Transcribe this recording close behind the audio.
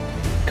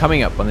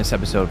Coming up on this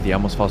episode of the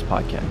Almost False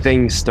podcast.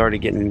 Things started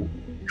getting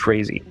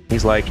crazy.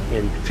 He's like,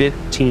 in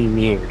 15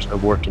 years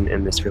of working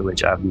in this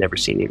village, I've never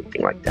seen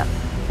anything like that.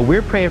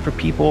 We're praying for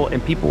people,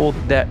 and people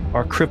that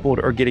are crippled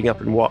are getting up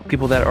and walk.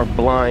 People that are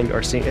blind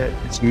are seeing it.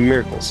 It's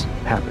miracles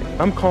happening.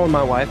 I'm calling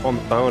my wife on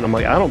the phone. I'm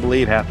like, I don't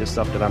believe half this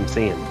stuff that I'm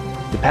seeing.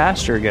 The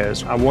pastor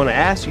goes, I want to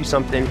ask you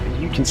something, but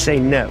you can say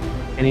no.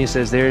 And he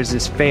says, there's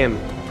this family,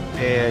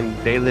 and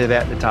they live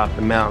at the top of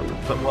the mountain.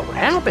 But what would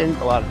happen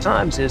a lot of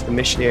times is the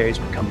missionaries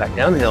would come back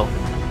down the hill,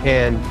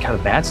 and kind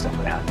of bad stuff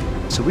would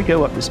happen. So we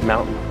go up this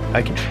mountain.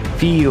 I could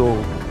feel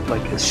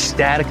like a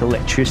static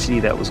electricity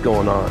that was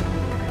going on.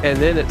 And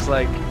then it's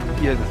like,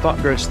 the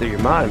thought goes through your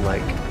mind,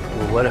 like,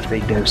 well, what if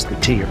they dosed the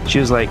tea? She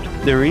was like,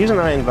 the reason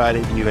I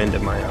invited you into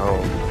my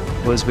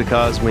home was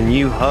because when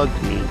you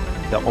hugged me,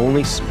 the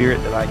only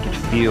spirit that I could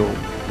feel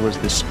was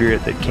the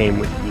spirit that came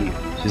with you.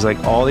 She's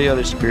like, all the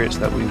other spirits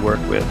that we work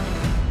with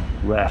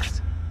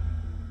left.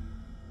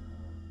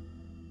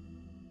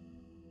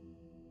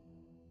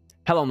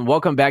 Hello and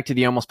welcome back to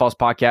the Almost False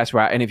podcast,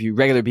 where I interview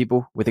regular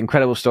people with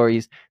incredible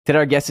stories. Today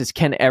our guest is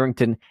Ken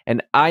Arrington,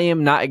 and I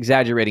am not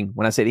exaggerating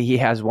when I say that he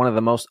has one of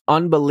the most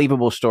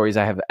unbelievable stories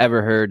I have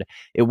ever heard.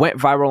 It went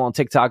viral on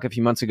TikTok a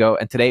few months ago,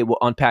 and today we'll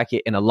unpack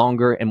it in a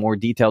longer and more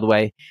detailed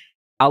way.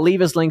 I'll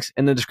leave his links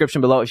in the description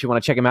below if you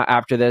want to check him out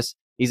after this.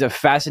 He's a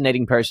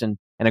fascinating person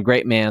and a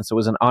great man, so it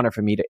was an honor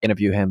for me to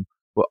interview him.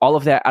 With all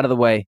of that out of the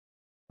way,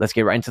 let's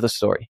get right into the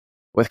story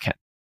with Ken.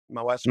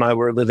 My wife and I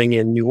were living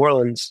in New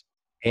Orleans,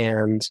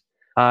 and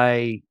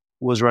I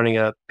was running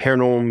a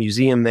paranormal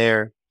museum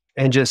there,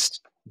 and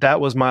just that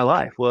was my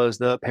life, was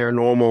the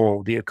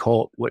paranormal, the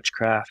occult,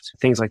 witchcraft,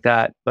 things like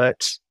that.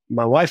 But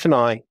my wife and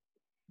I,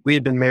 we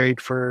had been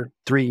married for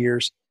 3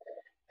 years,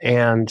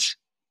 and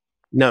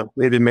no,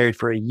 we had been married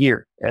for a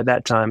year at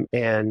that time,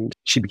 and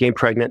she became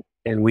pregnant,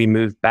 and we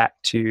moved back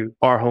to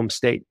our home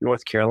state,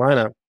 North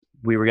Carolina.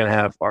 We were going to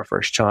have our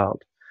first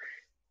child.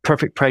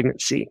 Perfect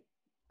pregnancy.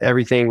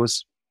 Everything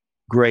was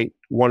great,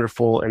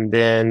 wonderful. And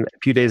then a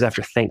few days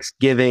after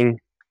Thanksgiving,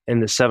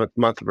 in the 7th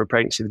month of her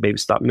pregnancy, the baby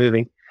stopped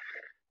moving.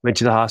 Went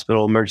to the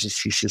hospital,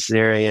 emergency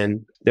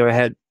cesarean. There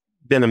had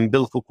been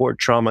umbilical cord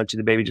trauma to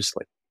the baby, just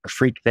like a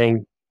freak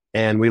thing.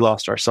 And we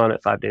lost our son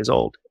at 5 days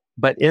old.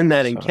 But in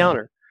that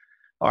encounter,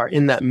 or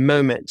in that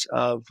moment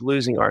of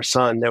losing our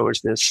son, there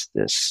was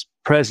this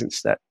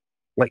presence that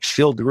like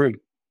filled the room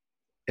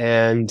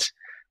and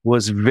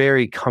was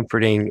very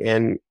comforting.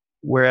 And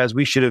whereas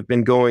we should have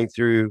been going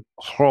through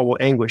horrible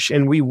anguish,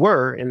 and we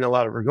were in a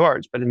lot of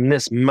regards, but in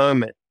this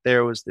moment,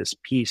 there was this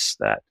peace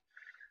that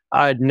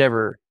I'd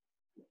never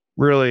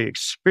really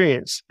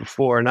experienced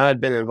before. And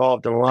I'd been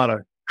involved in a lot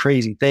of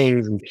crazy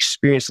things and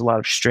experienced a lot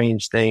of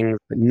strange things,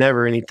 but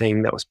never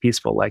anything that was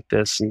peaceful like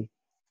this. And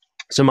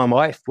so my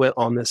wife went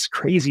on this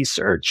crazy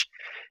search,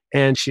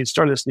 and she had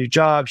started this new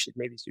job. She'd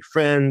made these new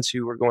friends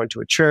who were going to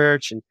a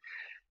church, and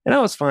I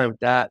was fine with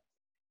that.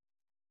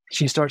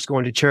 She starts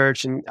going to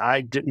church, and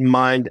I didn't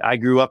mind. I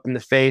grew up in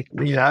the faith.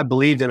 I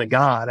believed in a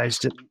God. I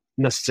just didn't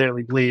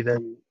necessarily believe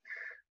in,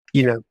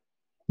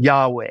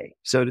 Yahweh,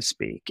 so to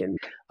speak. And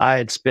I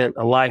had spent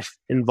a life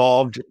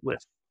involved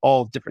with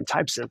all different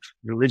types of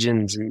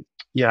religions. And,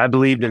 I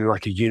believed in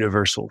like a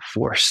universal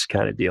force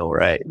kind of deal,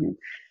 right?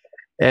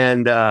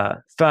 And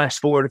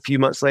fast forward a few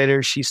months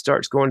later, she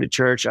starts going to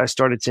church. I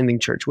started attending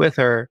church with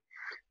her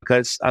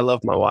because I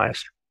love my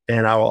wife.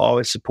 And I will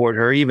always support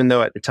her, even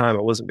though at the time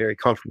I wasn't very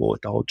comfortable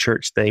with the whole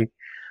church thing.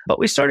 But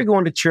we started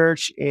going to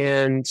church,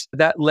 and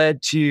that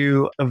led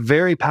to a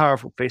very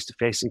powerful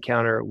face-to-face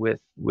encounter with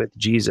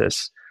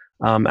Jesus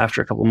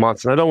after a couple of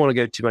months. And I don't want to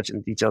go too much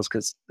into details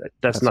because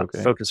that's not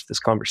the focus of this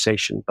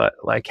conversation, but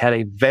like had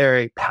a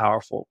very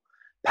powerful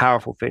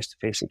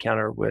face-to-face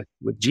encounter with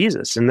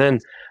Jesus. And then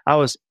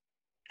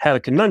had a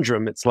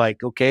conundrum. It's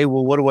like, okay,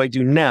 well, what do I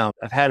do now?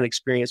 I've had an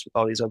experience with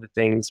all these other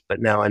things,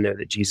 but now I know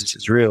that Jesus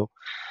is real.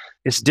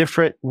 It's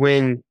different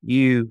when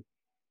you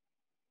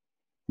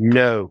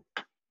know,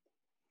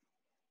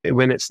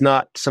 when it's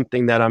not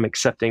something that I'm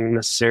accepting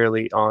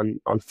necessarily on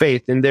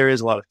faith, and there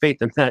is a lot of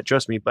faith in that,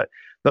 trust me, but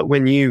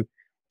when you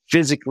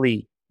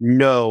physically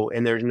know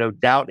and there's no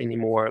doubt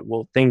anymore,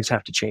 well, things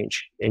have to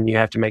change and you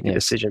have to make a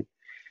decision.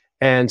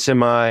 And so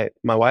my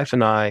wife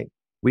and I,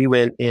 we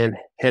went in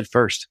head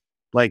first.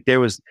 Like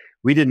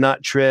we did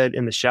not tread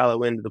in the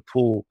shallow end of the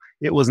pool.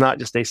 It was not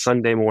just a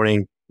Sunday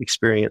morning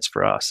experience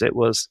for us. It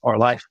was our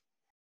life.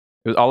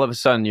 It was all of a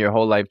sudden your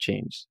whole life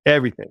changed.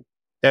 Everything.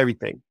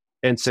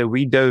 And so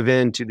we dove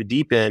into the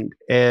deep end,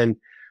 and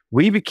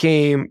we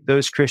became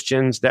those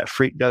Christians that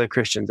freaked other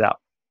Christians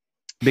out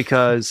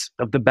because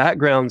of the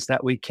backgrounds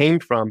that we came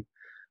from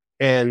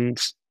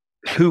and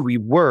who we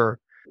were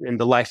and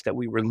the life that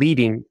we were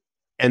leading.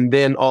 And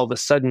then all of a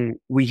sudden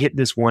we hit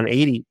this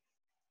 180.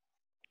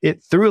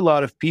 It threw a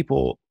lot of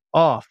people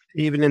off,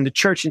 even in the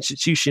church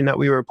institution that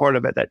we were a part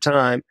of at that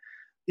time.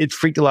 It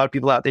freaked a lot of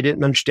people out. They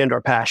didn't understand our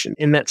passion,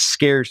 and that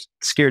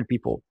scared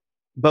people.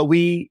 But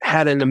we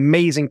had an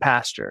amazing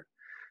pastor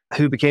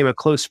who became a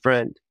close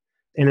friend.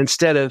 And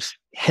instead of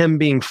him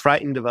being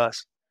frightened of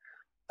us,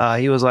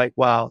 he was like,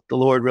 wow, the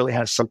Lord really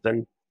has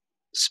something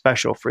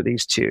special for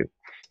these two.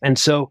 And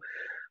so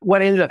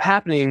what ended up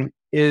happening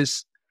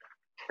is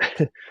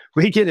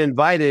we get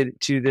invited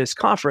to this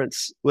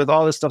conference with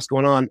all this stuff's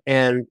going on.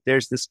 And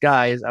there's this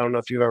guy, I don't know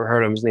if you've ever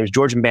heard of him. His name is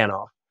Georgian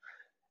Banov.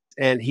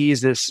 And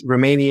he's this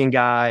Romanian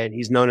guy, and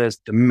he's known as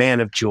the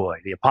man of joy,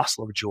 the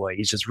apostle of joy.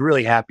 He's just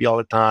really happy all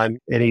the time,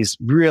 and he's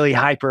really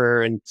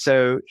hyper. And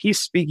so he's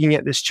speaking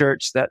at this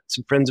church that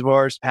some friends of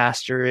ours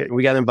pastor it, and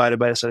we got invited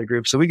by this other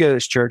group. So we go to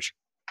this church.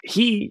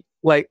 He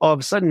all of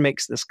a sudden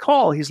makes this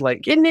call. He's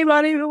like,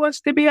 anybody who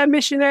wants to be a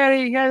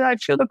missionary? Yeah, I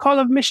feel the call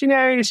of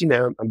missionaries.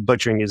 I'm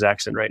butchering his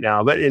accent right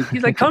now, but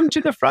he's like, come to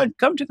the front,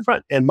 come to the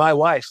front. And my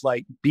wife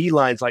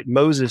beelines like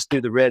Moses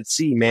through the Red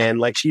Sea, man.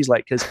 She's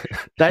like, because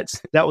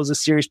that was a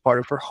serious part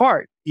of her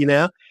heart,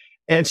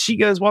 and she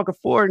goes walking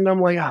forward, and I'm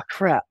like, oh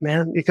crap,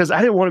 man, because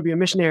I didn't want to be a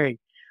missionary.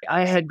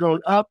 I had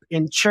grown up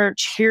in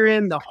church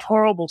hearing the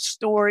horrible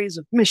stories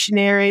of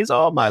missionaries.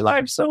 Oh, my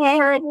life's so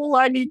horrible.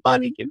 I need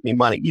money. Give me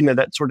money.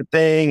 that sort of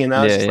thing. And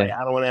I was like,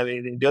 I don't want to have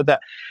anything to do with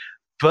that.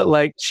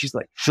 But she's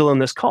filling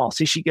this call.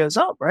 See, she goes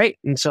up, right?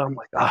 And so I'm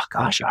like, oh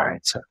gosh, all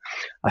right. So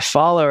I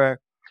follow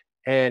her,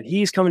 and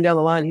he's coming down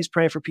the line. He's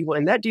praying for people.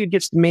 And that dude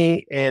gets to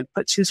me and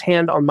puts his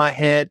hand on my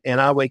head. And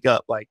I wake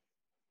up I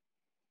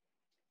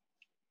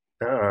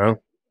don't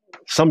know,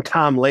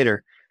 sometime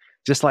later,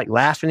 just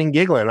laughing and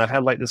giggling. I've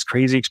had this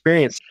crazy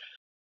experience.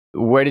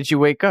 Where did you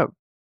wake up?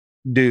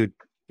 Dude,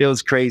 it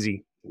was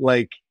crazy.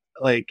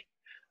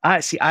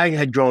 I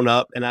had grown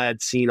up and I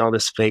had seen all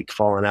this fake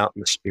falling out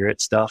in the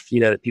spirit stuff,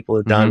 that people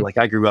have done. Mm-hmm.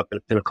 I grew up in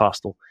a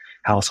Pentecostal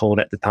household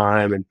at the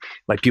time, and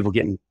people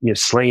getting,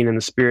 slain in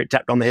the spirit,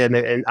 tapped on the head.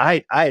 And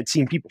I had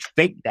seen people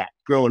fake that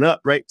growing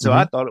up. Right. So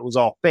I thought it was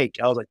all fake.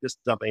 I was like, this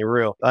stuff ain't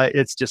real.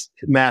 It's just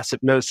mass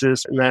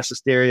hypnosis, mass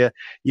hysteria,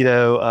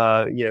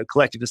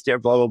 collective hysteria,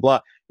 blah, blah, blah.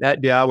 That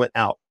day I went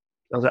out.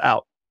 I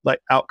was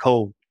out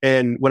cold.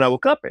 And when I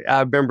woke up, I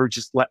remember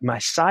just my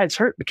sides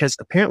hurt because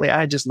apparently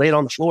I had just laid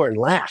on the floor and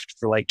laughed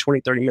for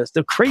 20, 30 minutes.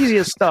 The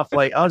craziest stuff.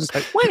 I was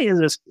just what is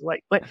this? What?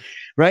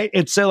 Right.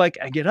 And so I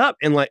get up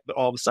and but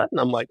all of a sudden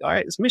I'm like, all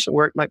right, this mission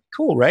worked.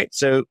 Cool. Right.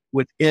 So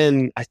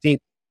within, I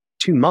think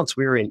 2 months,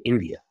 we were in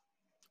India.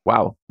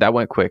 Wow. That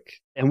went quick.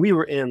 And we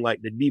were in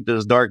the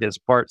deepest,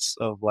 darkest parts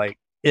of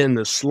in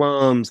the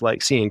slums,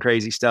 seeing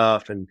crazy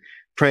stuff and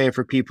praying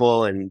for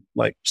people and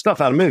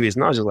stuff out of movies.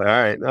 And I was just all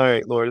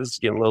right, Lord, this is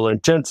getting a little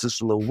intense. This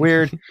is a little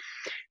weird.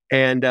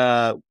 And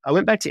I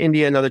went back to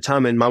India another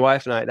time. And my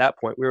wife and I, at that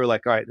point, we were all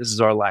right, this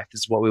is our life.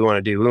 This is what we want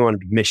to do. We want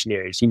to be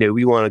missionaries.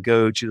 We want to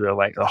go to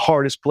the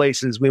hardest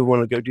places. We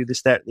want to go do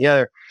this, that, and the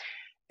other.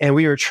 And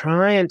we were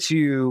trying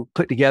to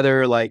put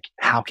together,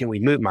 how can we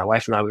move? My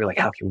wife and I, we were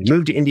how can we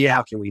move to India?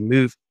 How can we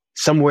move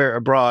somewhere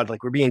abroad?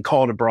 We're being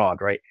called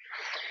abroad, right?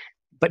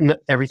 But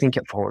everything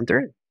kept falling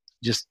through.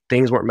 Just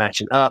things weren't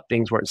matching up.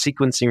 Things weren't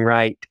sequencing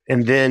right.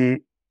 And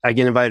then I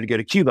get invited to go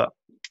to Cuba.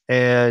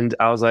 And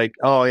I was like,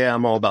 oh yeah,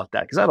 I'm all about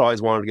that. Because I'd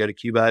always wanted to go to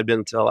Cuba. I'd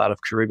been to a lot of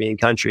Caribbean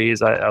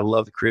countries. I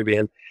love the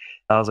Caribbean.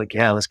 I was like,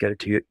 yeah, let's go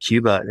to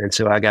Cuba. And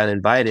so I got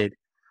invited.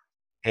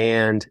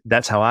 And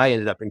that's how I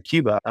ended up in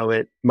Cuba.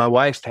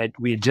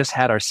 We had just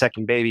had our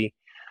second baby.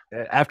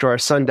 After our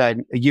son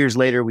died, years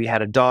later, we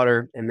had a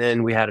daughter, and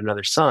then we had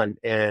another son.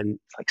 And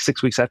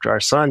 6 weeks after our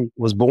son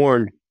was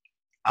born,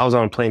 I was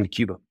on a plane to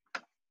Cuba.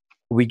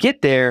 We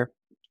get there,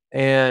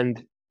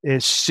 and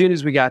as soon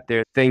as we got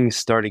there, things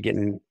started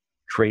getting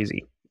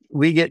crazy.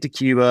 We get to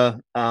Cuba,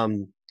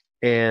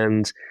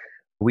 and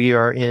we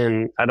are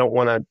in, I don't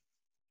want to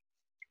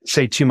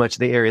say too much of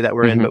the area that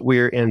we're in, but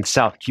we're in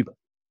South Cuba.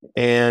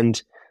 And,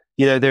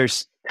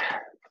 there's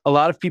a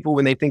lot of people,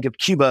 when they think of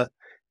Cuba,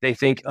 they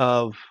think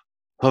of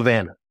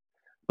Havana.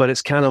 But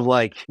it's kind of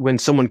like when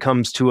someone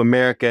comes to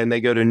America and they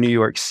go to New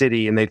York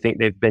City and they think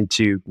they've been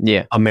to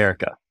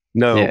America.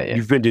 No,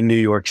 you've been to New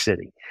York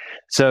City.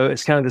 So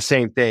it's kind of the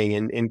same thing.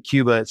 In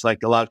Cuba, it's a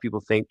lot of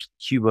people think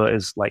Cuba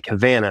is like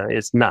Havana.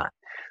 It's not.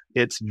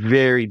 It's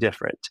very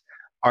different.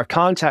 Our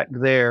contact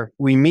there,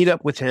 we meet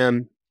up with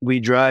him. We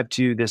drive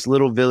to this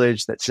little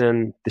village that's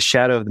in the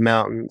shadow of the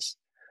mountains.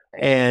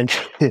 And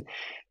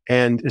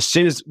and as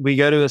soon as we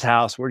go to his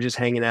house, we're just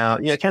hanging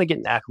out, kind of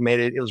getting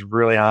acclimated. It was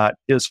really hot.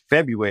 It was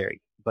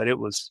February, but it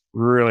was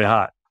really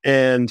hot.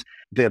 And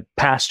the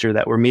pastor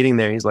that we're meeting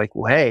there, he's like,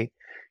 well, hey,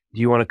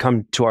 do you want to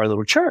come to our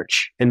little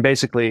church? And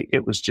basically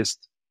it was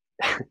just,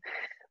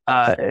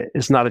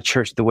 it's not a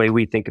church the way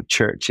we think of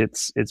church.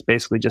 It's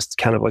basically just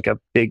kind of like a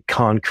big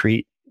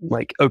concrete,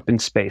 open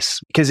space.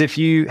 Because if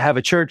you have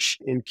a church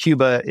in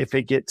Cuba, if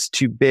it gets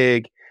too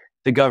big,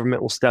 the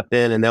government will step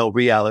in and they'll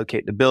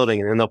reallocate the building,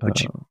 and then they'll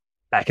put you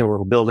back in a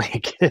little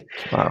building.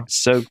 Wow.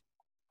 So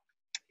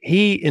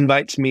he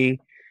invites me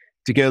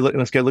to go look.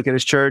 Let's go look at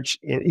his church.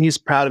 And he's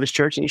proud of his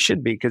church, and he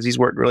should be, because he's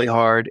worked really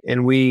hard.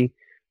 And we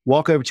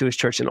walk over to his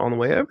church, and on the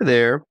way over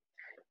there,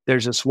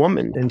 there's this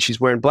woman, and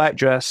she's wearing black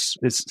dress.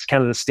 It's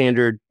kind of the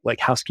standard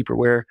housekeeper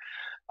wear.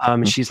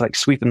 And she's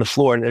sweeping the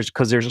floor, and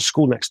because there's a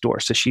school next door,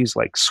 so she's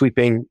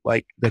sweeping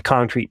the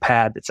concrete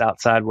pad that's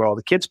outside where all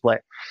the kids play.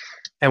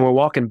 And we're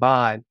walking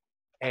by,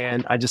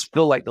 and I just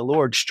feel the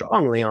Lord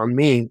strongly on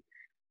me,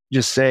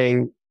 just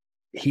saying,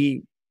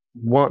 he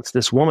wants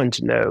this woman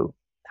to know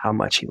how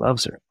much he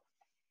loves her.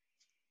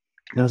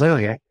 And I was like,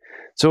 okay.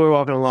 So we're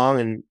walking along,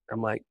 and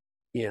I'm like,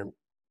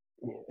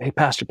 hey,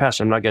 pastor,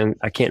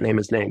 I can't name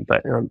his name,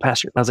 but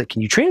pastor, I was like,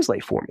 can you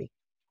translate for me?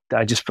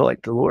 I just feel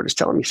like the Lord is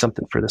telling me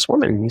something for this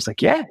woman. And he's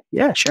like, yeah,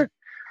 sure.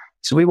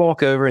 So we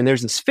walk over, and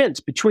there's this fence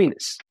between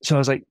us. So I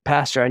was like,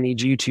 pastor, I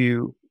need you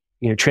to,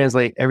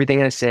 translate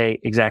everything I say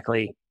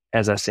exactly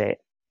as I say it.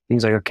 And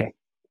he's like, okay.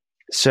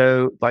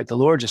 So like the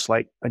Lord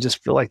I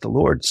just feel like the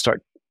Lord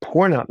start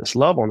pouring out this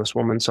love on this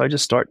woman. So I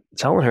just start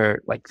telling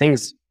her like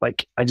things,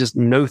 like I just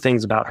know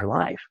things about her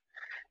life.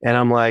 And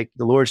I'm like,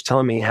 the Lord's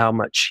telling me how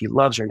much he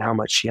loves her and how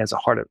much she has a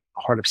heart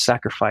of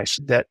sacrifice,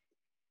 that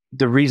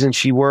the reason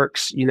she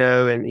works, and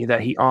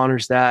that he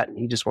honors that, and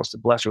he just wants to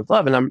bless her with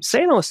love. And I'm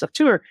saying all this stuff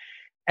to her,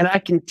 and I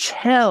can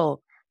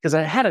tell, because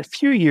I had a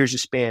few years of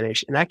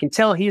Spanish, and I can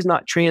tell he's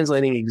not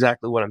translating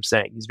exactly what I'm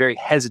saying. He's very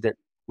hesitant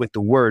with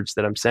the words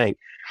that I'm saying.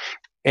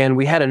 And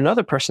we had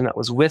another person that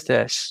was with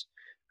us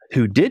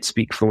who did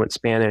speak fluent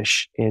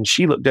Spanish, and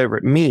she looked over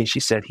at me and she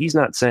said, he's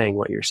not saying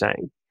what you're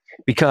saying.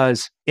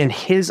 Because in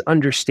his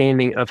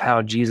understanding of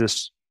how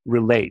Jesus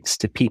relates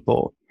to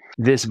people,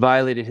 this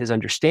violated his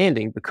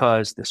understanding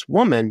because this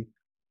woman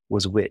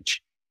was a witch.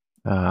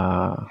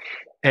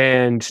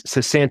 And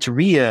so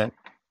Santeria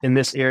in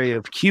this area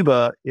of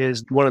Cuba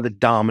is one of the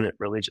dominant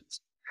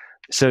religions.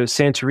 So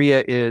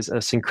Santeria is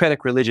a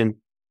syncretic religion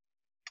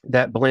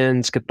that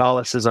blends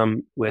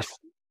Catholicism with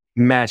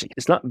magic.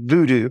 It's not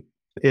voodoo,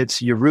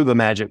 it's Yoruba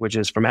magic, which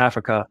is from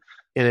Africa,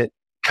 and it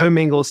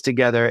commingles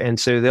together. And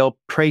so they'll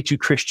pray to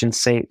Christian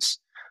saints,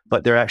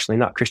 but they're actually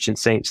not Christian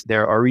saints.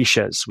 They're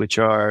orishas, which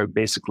are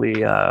basically,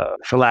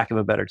 for lack of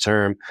a better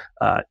term,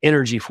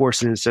 energy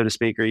forces, so to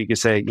speak, or you could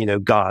say,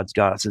 gods,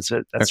 goddesses.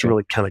 That's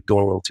really kind of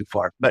going a little too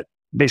far, but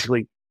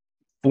basically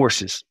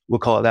forces, we'll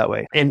call it that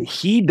way. And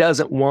he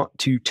doesn't want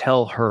to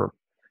tell her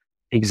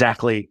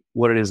exactly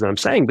what it is that I'm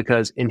saying,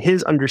 because in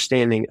his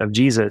understanding of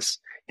Jesus,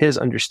 his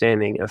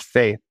understanding of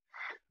faith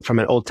from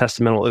an Old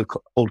Testamental,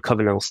 Old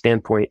Covenantal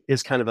standpoint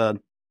is kind of a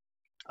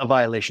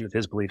violation of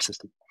his belief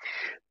system.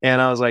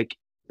 And I was like,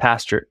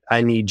 pastor,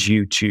 I need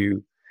you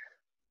to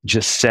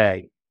just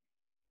say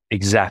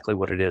exactly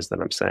what it is that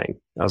I'm saying.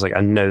 I was like,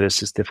 I know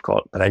this is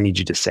difficult, but I need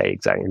you to say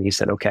exactly. And he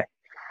said, okay.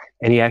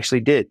 And he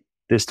actually did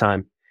this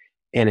time.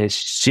 And as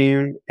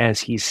soon as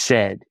he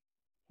said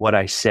what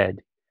I said,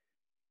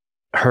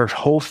 her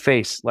whole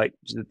face, like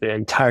the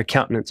entire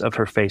countenance of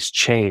her face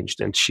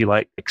changed, and she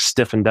like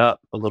stiffened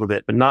up a little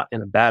bit, but not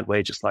in a bad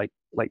way, just like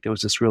there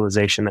was this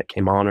realization that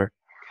came on her,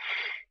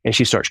 and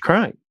she starts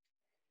crying.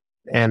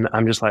 And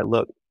I'm just like,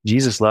 look,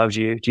 Jesus loves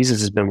you. Jesus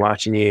has been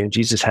watching you.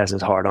 Jesus has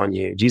his heart on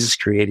you. Jesus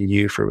created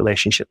you for a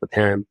relationship with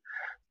him.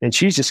 And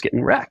she's just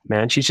getting wrecked,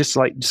 man. She's just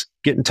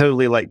getting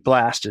totally like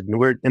blasted.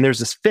 And there's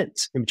this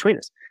fence in between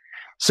us.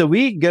 So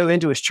we go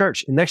into his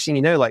church, and next thing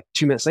you know, like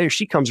 2 minutes later,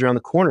 she comes around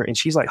the corner and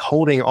she's like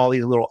holding all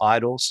these little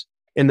idols.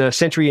 In the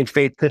Santerian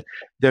faith,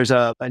 there's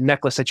a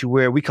necklace that you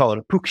wear. We call it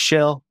a puka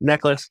shell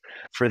necklace.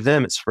 For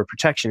them, it's for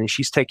protection. And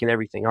she's taking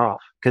everything off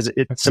because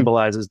it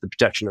symbolizes the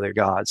protection of their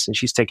gods. And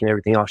she's taking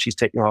everything off. She's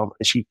taking off,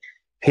 and she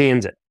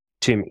hands it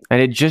to me.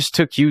 And it just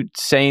took you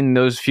saying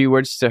those few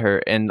words to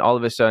her, and all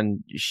of a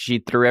sudden, she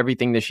threw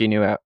everything that she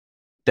knew out.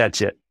 That's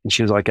it. And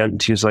she was like,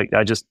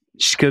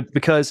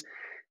 because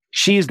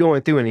she's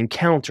going through an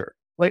encounter.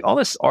 Like all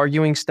this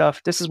arguing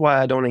stuff, this is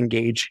why I don't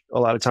engage a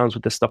lot of times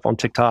with this stuff on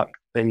TikTok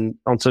and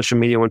on social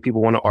media when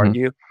people want to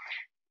argue.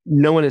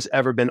 No one has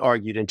ever been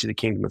argued into the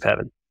kingdom of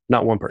heaven.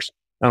 Not one person.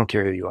 I don't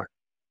care who you are.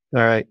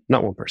 All right?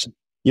 Not one person.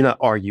 You're not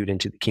argued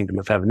into the kingdom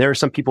of heaven. There are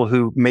some people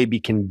who may be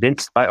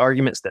convinced by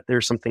arguments that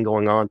there's something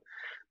going on,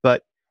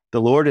 but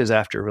the Lord is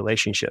after a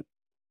relationship,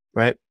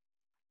 right?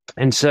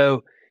 And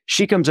so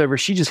she comes over,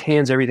 she just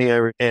hands everything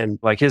over, and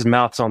like his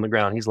mouth's on the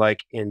ground. He's like,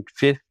 in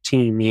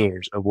 15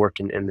 years of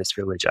working in this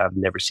village, I've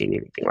never seen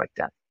anything like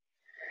that.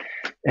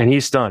 And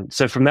he's stunned.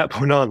 So from that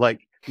point on,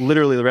 like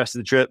literally the rest of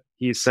the trip,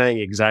 he's saying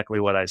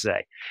exactly what I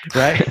say,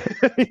 right?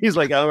 He's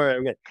like, all right,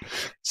 I'm good.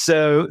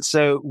 So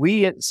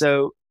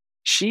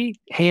she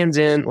hands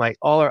in like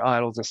all her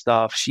idols and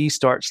stuff. She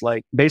starts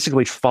like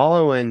basically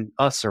following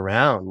us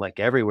around like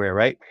everywhere,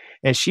 right?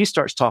 And she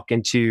starts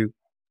talking to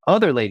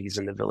other ladies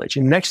in the village.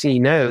 And next thing you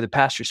know, the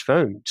pastor's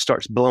phone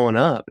starts blowing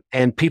up,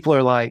 and people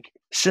are like,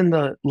 send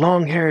the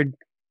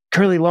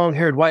curly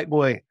long-haired white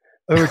boy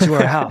over to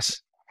our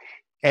house.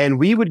 And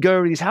we would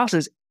go to these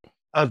houses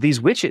of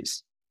these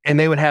witches, and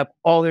they would have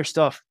all their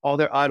stuff, all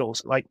their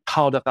idols like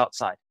piled up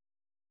outside.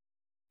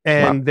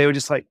 And They would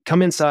just like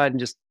come inside and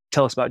just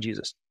tell us about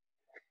Jesus.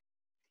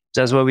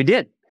 So that's what we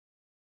did.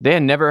 They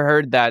had never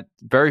heard that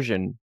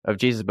version of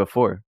Jesus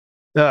before.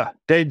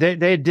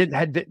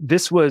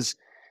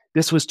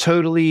 This was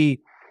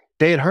totally,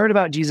 they had heard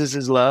about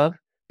Jesus's love,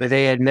 but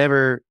they had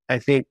never, I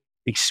think,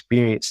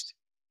 experienced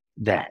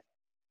that.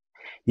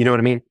 You know what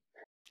I mean?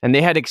 And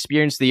they had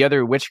experienced the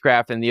other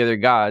witchcraft and the other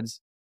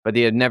gods, but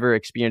they had never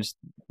experienced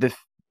the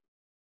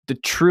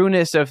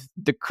trueness of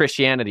the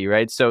Christianity,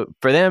 right? So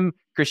for them,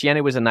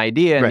 Christianity was an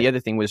idea and the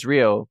other thing was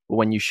real. But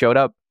when you showed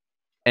up,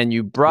 and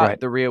you brought Right.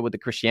 the real with the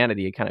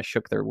Christianity. It kind of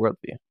shook their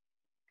worldview.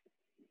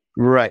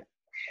 Right.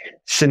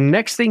 So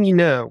next thing you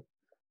know,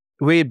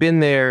 we had been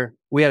there.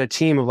 We had a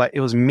team of like,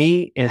 it was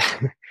me and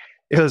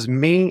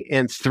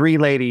three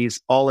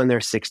ladies all in their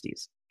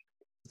 60s.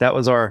 That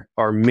was our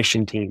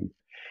mission team.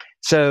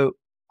 So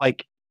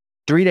like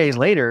 3 days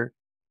later,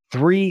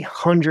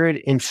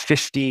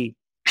 350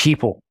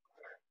 people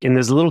in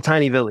this little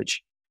tiny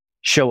village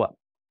show up.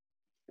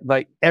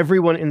 Like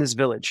everyone in this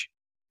village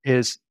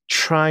is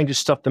trying to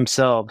stuff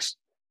themselves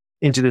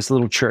into this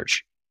little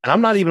church. And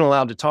I'm not even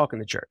allowed to talk in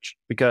the church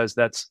because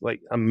that's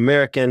like, I'm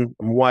American,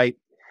 I'm white.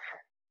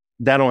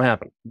 That don't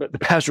happen. But the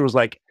pastor was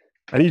like,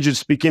 I need you to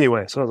speak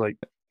anyway. So I was like,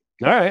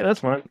 all right, that's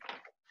fine.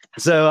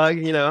 So I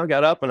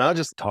got up and I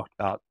just talked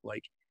about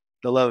like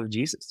the love of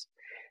Jesus.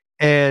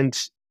 And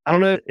I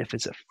don't know if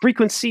it's a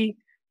frequency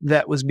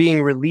that was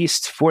being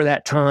released for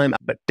that time,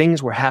 but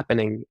things were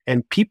happening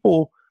and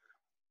people,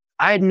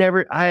 like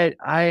I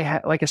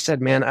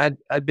said, man,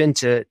 I'd been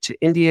to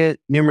India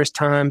numerous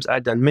times.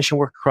 I'd done mission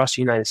work across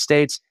the United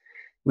States.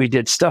 We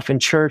did stuff in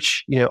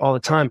church, all the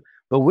time.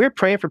 But we're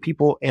praying for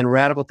people and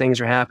radical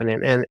things are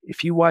happening. And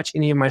if you watch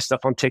any of my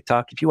stuff on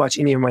TikTok, if you watch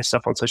any of my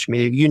stuff on social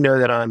media, you know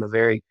that I'm a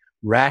very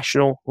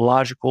rational,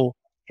 logical,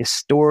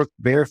 historic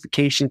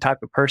verification type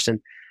of person.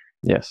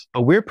 Yes.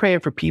 But we're praying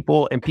for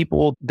people and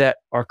people that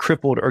are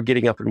crippled are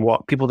getting up and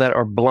walk. People that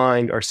are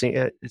blind are seeing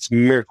it's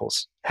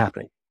miracles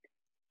happening.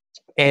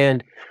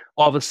 And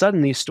all of a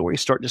sudden, these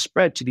stories start to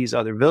spread to these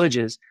other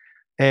villages.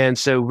 And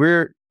so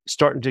we're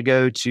starting to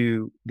go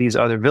to these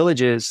other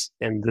villages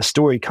and the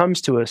story comes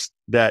to us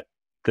that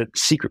the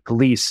secret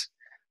police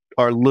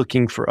are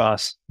looking for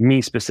us,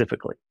 me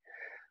specifically.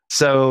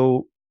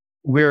 So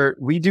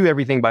we do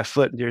everything by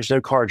foot. There's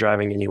no car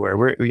driving anywhere.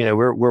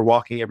 We're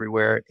walking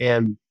everywhere.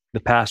 And the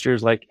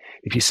pastor's like,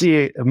 if you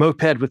see a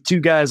moped with two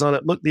guys on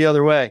it, look the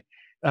other way.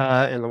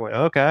 And I'm like,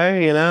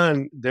 okay,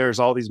 and there's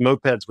all these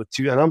mopeds with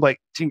two, and I'm like,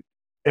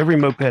 every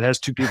moped has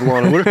two people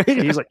on it.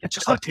 He's like,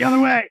 just look the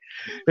other way.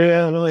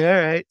 Yeah, and I'm like,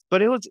 all right.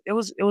 But it was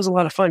a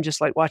lot of fun,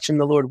 just like watching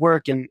the Lord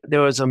work. And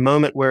there was a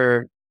moment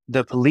where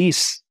the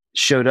police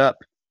showed up.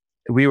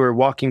 We were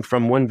walking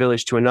from one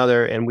village to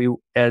another, and we,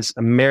 as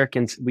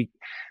Americans,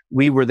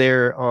 we were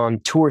there on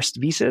tourist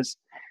visas.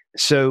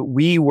 So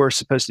we were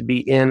supposed to be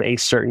in a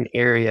certain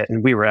area,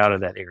 and we were out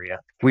of that area.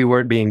 We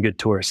weren't being good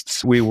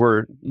tourists. We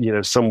were,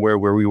 somewhere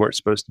where we weren't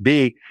supposed to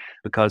be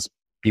because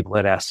people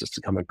had asked us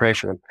to come and pray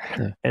for them.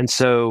 Yeah. And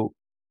so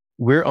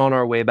we're on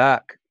our way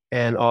back,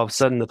 and all of a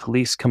sudden the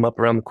police come up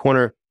around the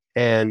corner,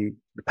 and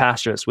the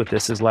pastor that's with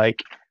us is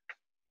like,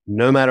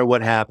 no matter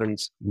what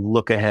happens,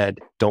 look ahead.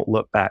 Don't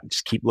look back.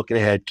 Just keep looking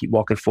ahead. Keep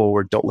walking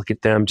forward. Don't look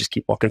at them. Just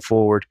keep walking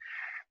forward.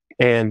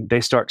 And they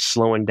start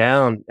slowing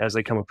down as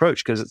they come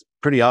approach because it's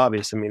pretty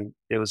obvious. I mean,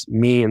 it was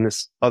me and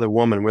this other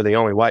woman. We're the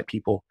only white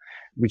people.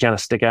 We kind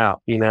of stick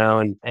out,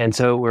 and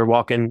so we're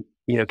walking,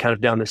 kind of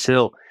down this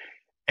hill.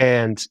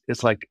 And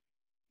it's like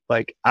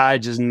I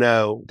just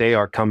know they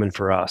are coming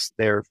for us.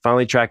 They're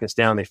finally tracking us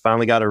down. They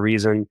finally got a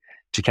reason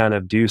to kind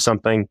of do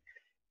something.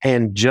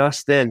 And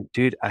just then,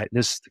 dude,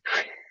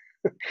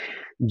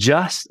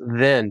 just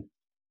then,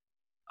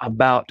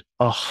 about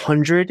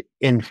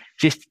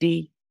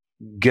 150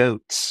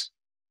 goats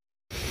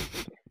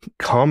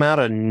come out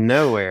of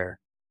nowhere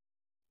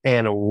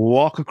and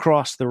walk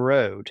across the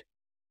road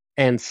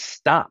and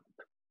stop.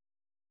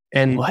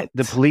 And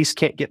the police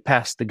can't get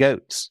past the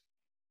goats.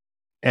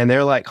 And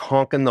they're like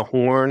honking the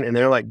horn and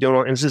they're like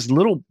doing, and it's this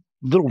little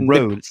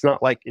road. It's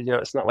not like,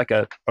 it's not like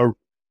a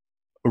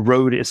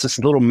road. It's this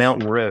little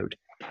mountain road.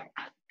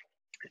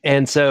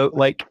 And so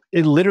like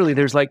it literally,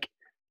 there's like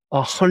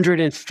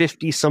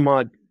 150 some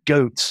odd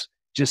goats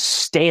just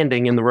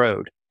standing in the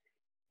road.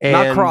 And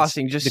not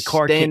crossing, just the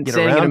car can't get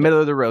standing around in the middle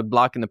of the road,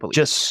 blocking the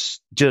police.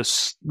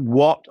 Just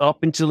walked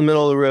up into the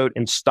middle of the road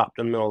and stopped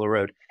in the middle of the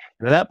road.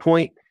 And at that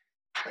point,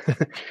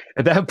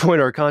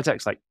 our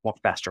contact's like, walk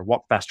faster.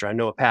 I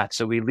know a path.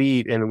 So we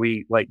leave and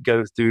we like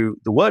go through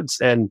the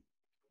woods, and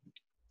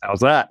that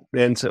was that.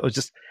 And so it was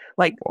just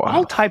like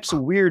all types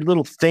of weird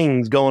little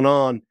things going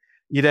on,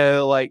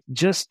 like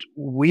just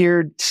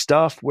weird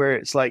stuff where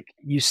it's like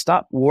you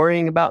stop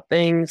worrying about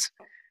things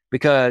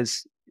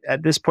because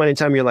at this point in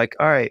time, you're like,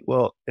 all right,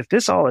 well, if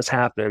this all is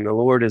happening, the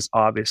Lord is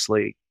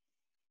obviously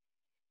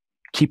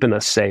keeping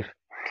us safe.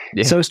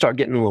 Yeah. So start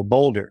getting a little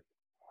bolder.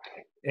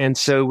 And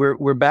so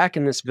we're back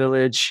in this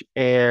village,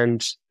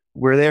 and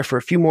we're there for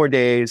a few more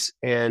days,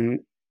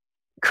 and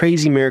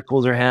crazy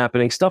miracles are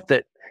happening, stuff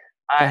that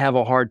I have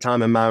a hard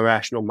time in my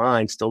rational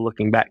mind still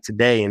looking back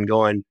today and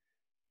going,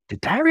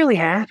 did that really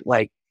happen?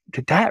 Like,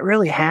 did that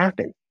really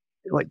happen?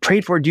 Like,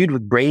 prayed for a dude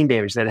with brain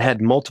damage that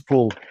had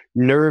multiple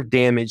nerve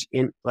damage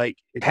in, like,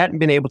 it hadn't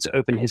been able to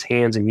open his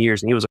hands in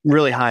years. And he was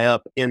really high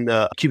up in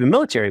the Cuban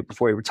military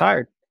before he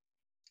retired.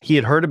 He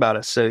had heard about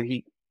us. So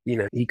he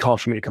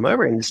called for me to come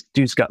over, and this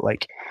dude's got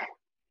like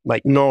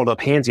gnarled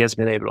up hands. He hasn't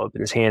been able to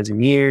open his hands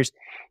in years.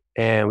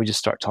 And we just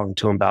start talking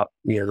to him about,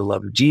 the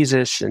love of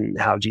Jesus and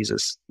how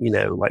Jesus,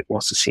 like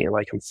wants to see it.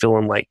 Like, I'm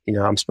feeling like,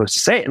 I'm supposed to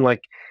say it. And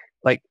like,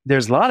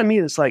 there's a lot of me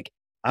that's like,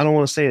 I don't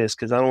want to say this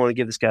because I don't want to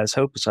give this guy's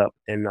hopes up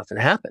and nothing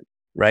happened.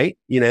 Right.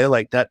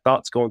 Like that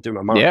thought's going through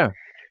my mind. Yeah.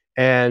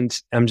 And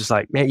I'm just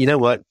like, man, you know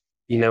what?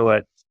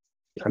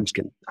 I'm just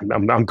kidding.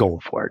 I'm going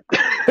for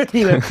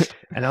it.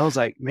 And I was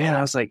like,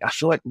 I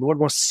feel like the Lord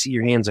wants to see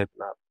your hands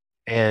open up.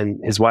 And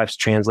his wife's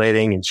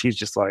translating, and she's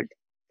just like,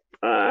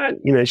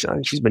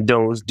 she's been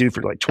dealing with this dude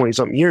for like 20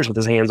 something years with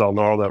his hands all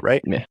gnarled up,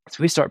 right? Yeah.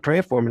 So we start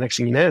praying for him. And next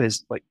thing you know,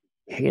 his like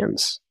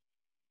hands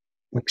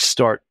like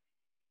start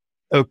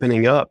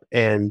opening up,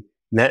 and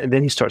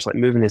then he starts like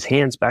moving his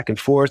hands back and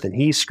forth, and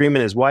he's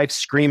screaming, his wife's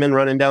screaming,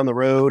 running down the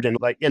road, and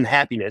like in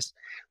happiness,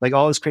 like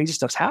all this crazy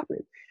stuff's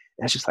happening.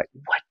 And it's just like,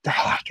 what the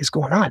heck is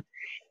going on?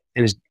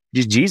 And it's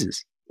just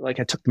Jesus. Like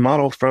I took the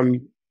model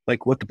from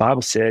like what the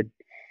Bible said,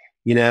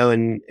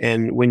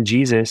 and when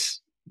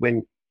Jesus,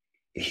 when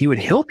he would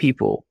heal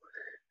people,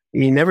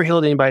 he never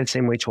healed anybody the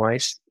same way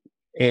twice.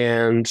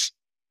 And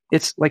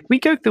it's like we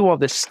go through all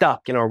this stuff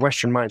in our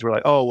Western minds. We're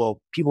like, oh,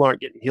 well, people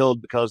aren't getting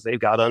healed because they've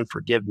got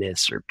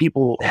unforgiveness, or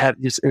people have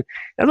this.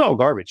 That's all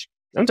garbage.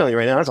 I'm telling you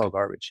right now, that's all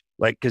garbage.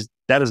 Like, because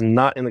that is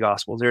not in the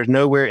Gospels. There's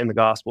nowhere in the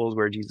Gospels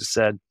where Jesus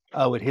said,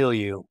 I would heal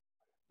you,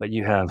 but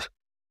you have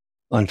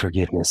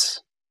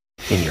unforgiveness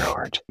in your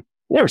heart.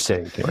 Never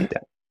said anything like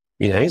that.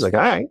 He's like, all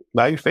right,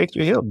 by your faith,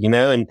 you're healed,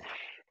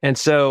 and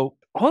so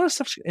all this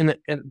stuff and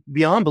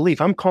beyond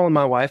belief. I'm calling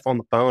my wife on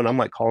the phone. I'm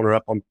like calling her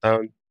up on the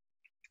phone.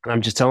 And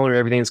I'm just telling her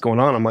everything that's going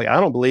on. I'm like, I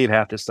don't believe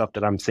half this stuff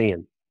that I'm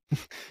seeing.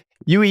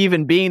 You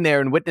even being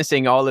there and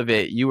witnessing all of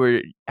it, you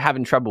were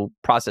having trouble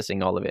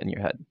processing all of it in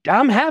your head.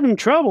 I'm having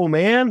trouble,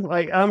 man.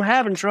 Like I'm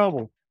having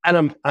trouble,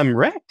 and I'm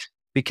wrecked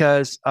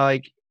because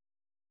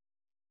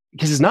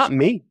it's not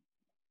me.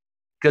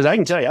 Because I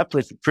can tell you, I've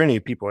prayed for plenty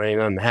of people, ain't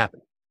nothing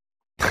happened.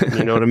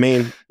 You know what I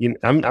mean?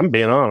 I'm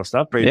being honest.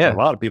 I've prayed for a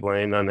lot of people,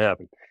 ain't nothing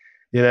happened.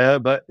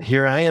 But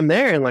here I am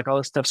there, and like all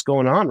this stuff's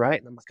going on, right?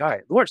 And I'm like, all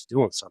right, Lord's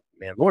doing something,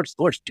 man. Lord's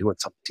doing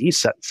something. He's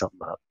setting something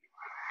up.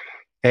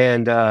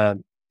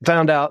 And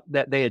found out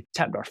that they had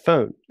tapped our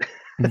phone.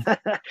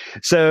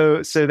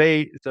 So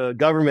the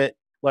government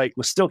like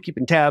was still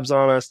keeping tabs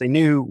on us. They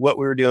knew what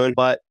we were doing,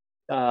 but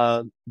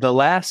the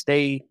last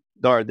day,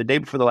 or the day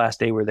before the last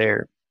day we're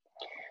there,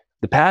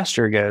 the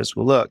pastor goes,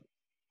 well, look,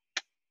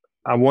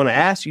 I want to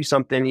ask you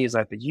something. He's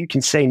like, but you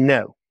can say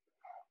no.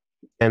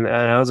 And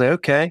I was like,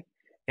 okay.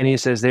 And he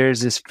says, there's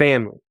this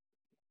family,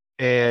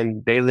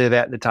 and they live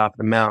at the top of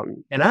the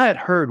mountain. And I had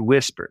heard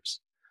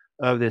whispers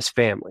of this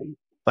family,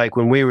 like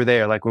when we were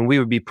there, like when we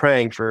would be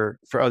praying for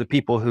other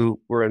people who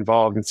were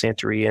involved in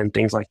Santerian and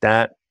things like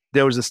that.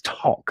 There was this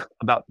talk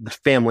about the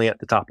family at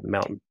the top of the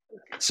mountain.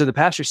 So the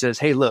pastor says,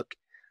 hey, look,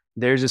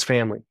 there's this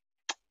family,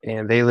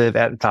 and they live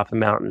at the top of the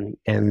mountain,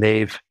 and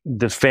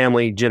the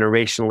family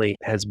generationally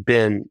has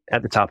been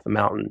at the top of the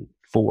mountain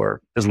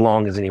for as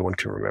long as anyone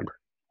can remember.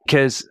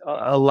 Because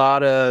a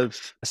lot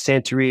of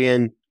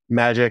Santerian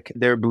magic,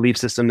 their belief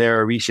system,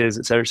 their orishas,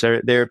 et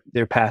cetera,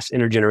 they're passed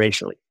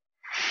intergenerationally.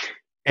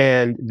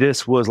 And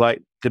this was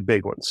like the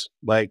big ones.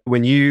 Like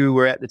when you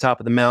were at the top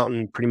of the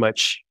mountain, pretty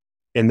much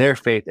in their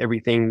faith,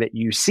 everything that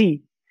you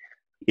see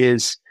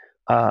is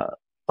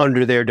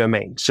under their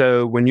domain.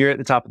 So when you're at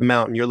the top of the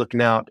mountain, you're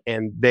looking out,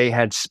 and they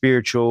had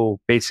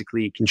spiritual,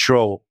 basically,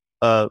 control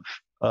of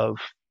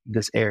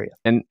this area.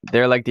 And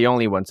they're like the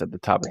only ones at the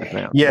top of the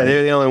mountain. Yeah, right?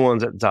 They're the only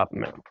ones at the top of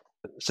the mountain.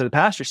 So the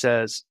pastor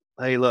says,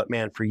 hey, look,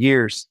 man, for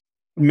years,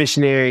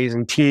 missionaries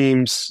and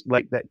teams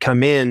like that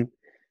come in,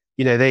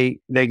 they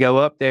go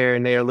up there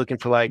and they are looking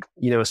for like,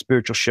 a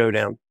spiritual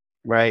showdown,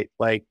 right?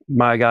 Like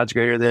my God's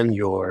greater than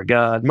your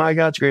God, my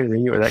God's greater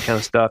than you, or that kind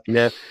of stuff,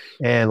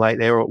 and like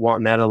they were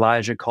wanting that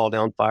Elijah call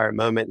down fire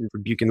moment and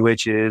rebuking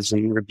witches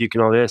and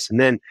rebuking all this. And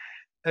then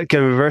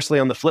conversely,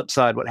 on the flip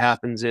side, what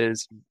happens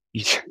is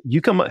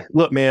you come up,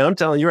 look, man, I'm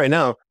telling you right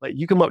now, like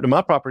you come up to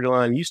my property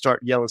line and you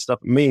start yelling stuff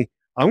at me,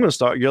 I'm going to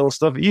start yelling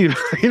stuff at you.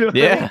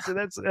 Yeah. I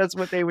mean? So that's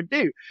what they would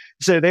do.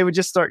 So they would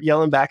just start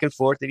yelling back and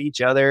forth at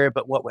each other.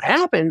 But what would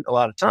happen a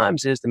lot of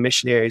times is the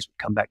missionaries would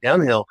come back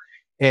down the hill,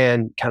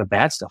 and kind of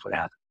bad stuff would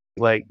happen.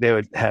 Like they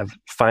would have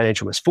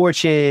financial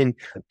misfortune,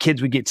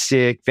 kids would get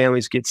sick,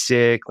 families get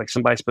sick, like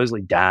somebody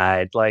supposedly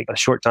died like a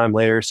short time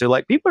later. So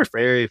like people are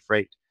very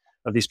afraid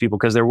of these people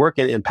because they're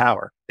working in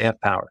power. They have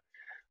power.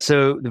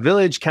 So the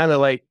village kind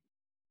of like,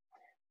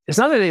 it's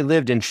not that they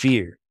lived in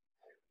fear,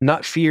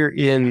 not fear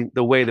in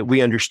the way that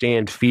we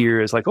understand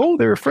fear is like, oh,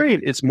 they're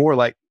afraid. It's more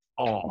like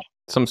awe.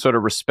 Some sort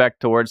of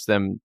respect towards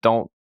them.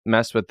 Don't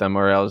mess with them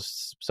or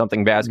else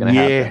something bad's going to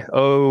happen. Yeah.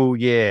 Oh,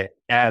 yeah.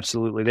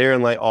 Absolutely. They're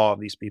in like awe of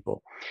these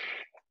people.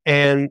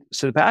 And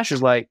so the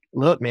pastor's like,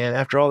 look, man,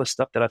 after all this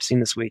stuff that I've seen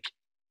this week,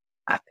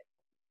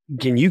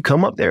 can you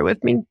come up there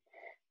with me?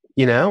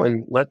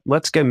 And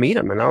let's go meet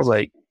them. And I was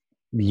like,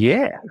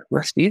 yeah,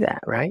 let's do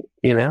that. Right.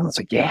 It's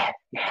like, yeah,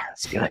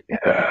 let's do it.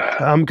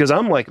 Because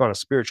I'm like on a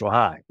spiritual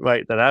high,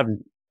 right? That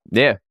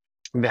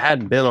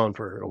hadn't been on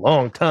for a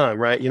long time.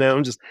 Right.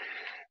 I'm just,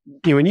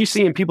 when you're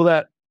seeing people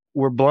that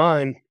were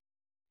blind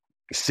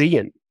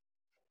seeing,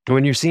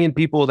 when you're seeing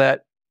people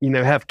that,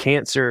 have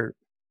cancer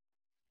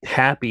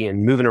happy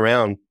and moving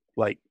around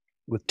like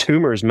with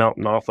tumors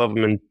melting off of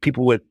them and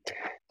people with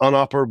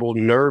unoperable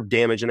nerve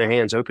damage in their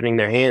hands, opening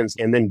their hands,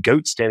 and then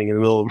goats standing in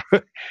the middle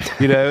of,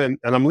 and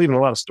I'm leaving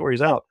a lot of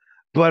stories out,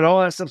 but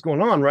all that stuff's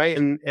going on. Right.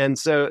 And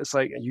so it's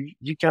like,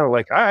 you kind of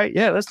like, all right,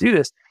 yeah, let's do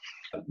this.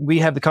 We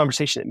have the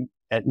conversation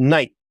at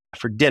night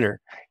for dinner.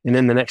 And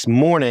then the next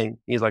morning,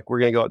 he's like, we're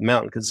going to go up the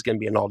mountain because it's going to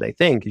be an all day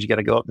thing. Cause you got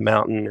to go up the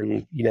mountain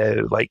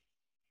and, like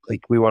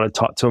we want to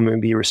talk to him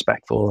and be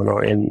respectful.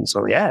 And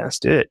so, yeah, let's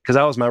do it. Cause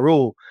that was my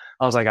rule.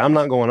 I was like, I'm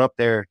not going up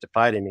there to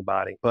fight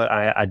anybody, but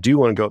I do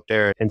want to go up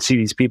there and see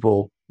these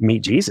people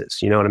meet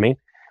Jesus. You know what I mean?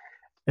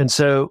 And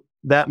so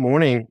that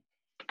morning,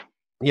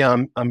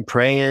 I'm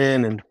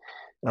praying and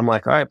I'm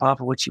like, all right,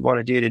 Papa, what you want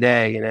to do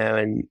today?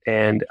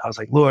 And I was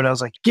like, Lord,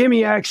 give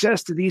me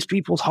access to these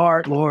people's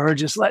heart, Lord.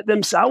 Just let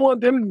them, I want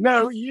them to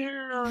know you,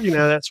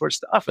 that sort of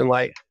stuff.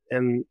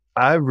 And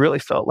I really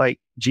felt like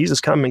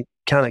Jesus come and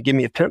kind of give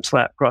me a pimp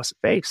slap across the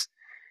face.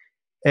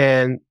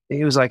 And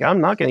he was like,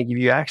 I'm not going to give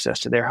you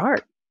access to their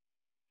heart.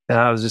 And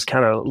I was just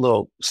kind of a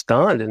little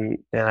stunned and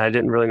I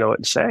didn't really know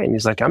what to say. And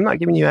he's like, I'm not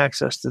giving you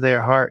access to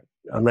their heart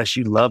unless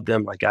you love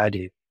them like I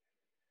do.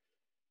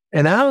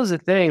 And that was the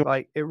thing,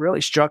 like, it really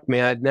struck me.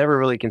 I'd never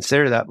really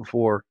considered that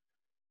before.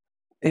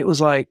 It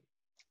was like,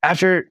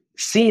 after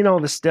seeing all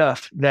the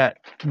stuff that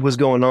was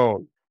going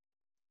on,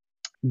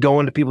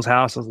 going to people's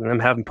houses and them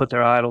having put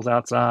their idols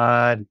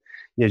outside,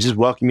 just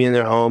welcoming you in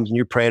their homes and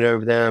you're praying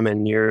over them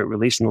and you're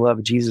releasing the love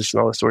of Jesus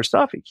and all this sort of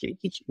stuff.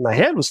 My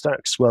head was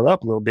starting to swell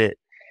up a little bit.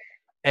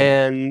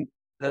 And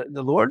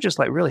the Lord just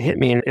like really hit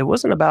me. And it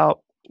wasn't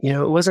about,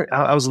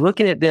 I was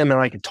looking at them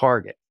like a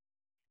target.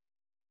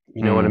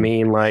 You know what I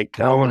mean?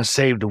 Like, I want to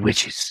save the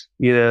witches,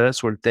 that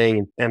sort of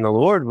thing. And the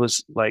Lord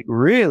was like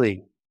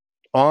really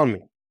on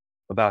me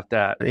about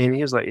that. And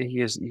he was like,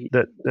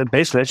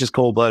 basically that's just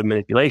cold-blooded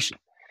manipulation.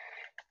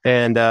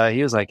 And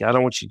he was like, I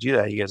don't want you to do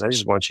that. He goes, I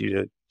just want you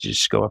to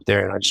just go up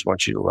there and I just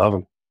want you to love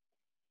them.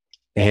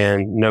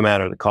 And no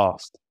matter the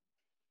cost,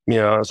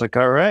 I was like,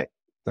 all right,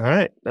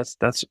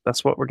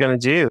 that's what we're going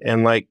to do.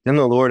 And like, then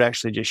the Lord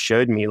actually just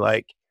showed me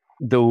like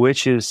the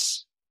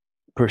witches'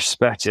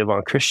 perspective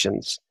on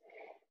Christians.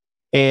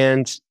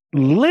 And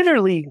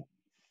literally,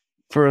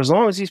 for as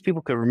long as these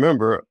people could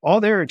remember,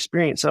 all their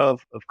experience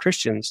of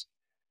Christians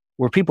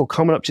were people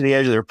coming up to the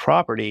edge of their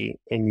property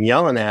and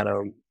yelling at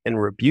them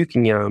and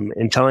rebuking them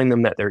and telling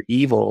them that they're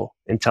evil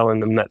and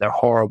telling them that they're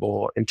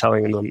horrible and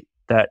telling them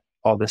that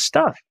all this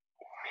stuff.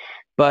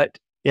 But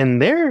in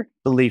their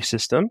belief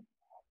system,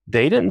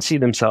 they didn't see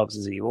themselves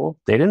as evil.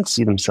 They didn't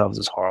see themselves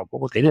as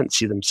horrible. They didn't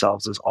see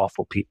themselves as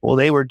awful people.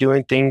 They were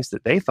doing things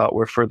that they thought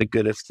were for the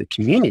good of the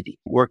community,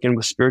 working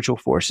with spiritual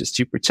forces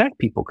to protect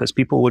people, because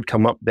people would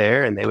come up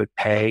there and they would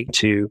pay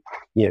to,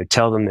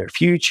 tell them their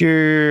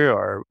future,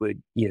 or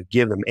would,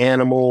 give them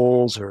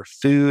animals or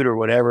food or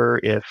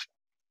whatever if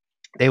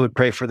they would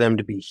pray for them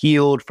to be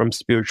healed from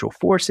spiritual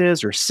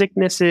forces or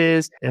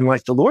sicknesses. And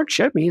like the Lord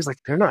showed me, he's like,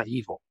 they're not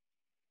evil.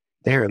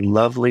 They're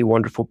lovely,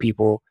 wonderful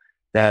people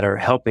that are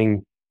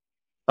helping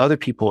other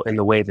people in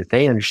the way that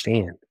they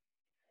understand,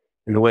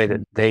 in the way that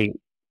they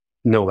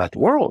know about the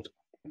world.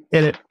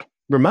 And it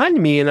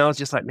reminded me, and I was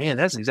just like, man,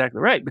 that's exactly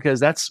right. Because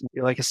that's,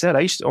 like I said,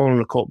 I used to own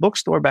an occult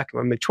bookstore back in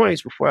my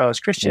mid-20s before I was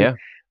Christian. Yeah.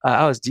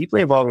 I was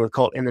deeply involved in the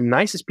cult, and the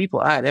nicest people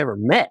I had ever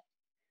met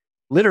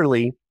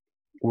literally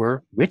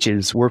were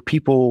witches, were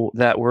people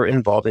that were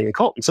involved in the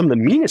cult. And some of the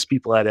meanest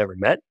people I'd ever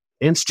met,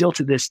 and still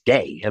to this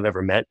day have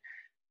ever met,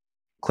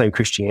 claim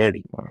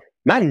Christianity. Wow.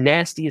 My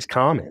nastiest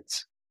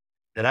comments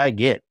that I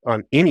get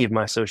on any of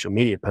my social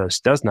media posts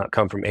does not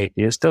come from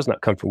atheists, does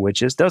not come from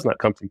witches, does not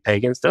come from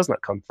pagans, does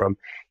not come from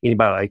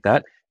anybody like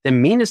that. The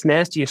meanest,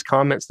 nastiest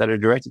comments that are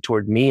directed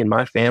toward me and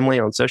my family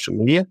on social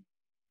media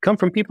come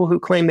from people who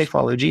claim they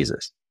follow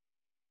Jesus.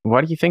 Why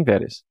do you think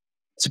that is?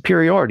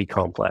 Superiority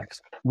complex.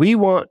 We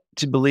want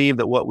to believe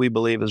that what we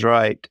believe is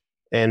right,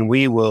 and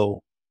we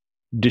will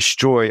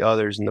destroy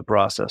others in the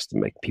process to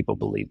make people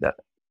believe that.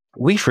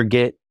 We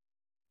forget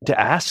to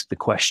ask the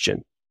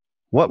question,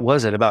 what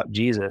was it about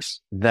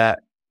Jesus that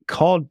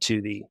called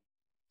to the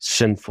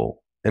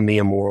sinful and the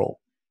immoral?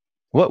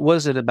 What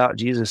was it about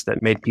Jesus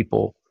that made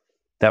people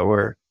that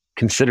were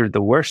considered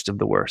the worst of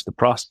the worst, the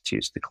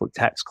prostitutes, the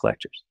tax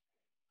collectors?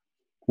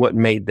 What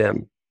made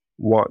them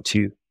want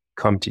to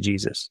come to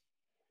Jesus?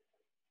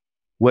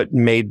 What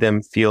made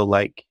them feel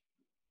like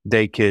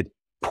they could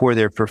pour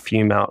their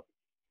perfume out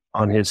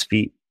on his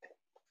feet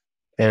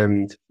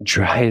and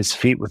dry his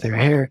feet with their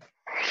hair?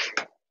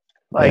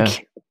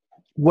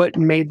 What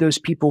made those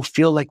people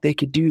feel like they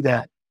could do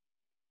that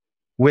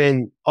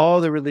when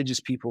all the religious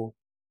people,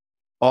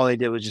 all they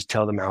did was just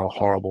tell them how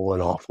horrible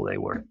and awful they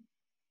were?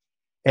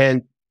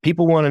 And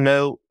people want to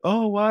know,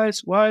 oh, why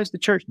is the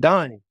church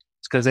dying?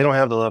 It's because they don't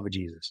have the love of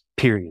Jesus,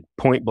 period.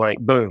 Point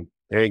blank, boom.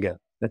 There you go.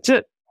 That's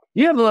it.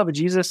 You have the love of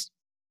Jesus,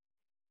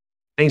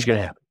 things are going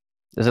to happen.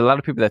 There's a lot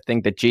of people that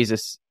think that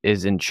Jesus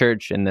is in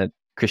church and that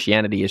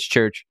Christianity is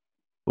church.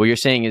 What you're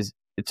saying is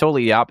it's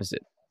totally the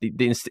opposite.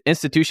 The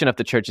institution of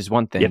the church is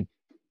one thing. Yep.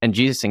 And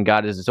Jesus and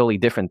God is a totally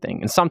different thing.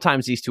 And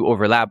sometimes these two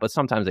overlap, but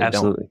sometimes they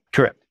Absolutely. Don't.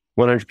 Correct.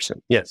 100%.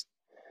 Yes.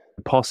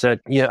 Paul said,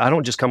 I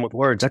don't just come with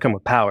words, I come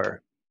with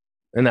power.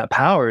 And that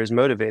power is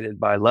motivated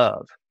by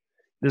love.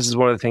 This is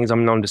one of the things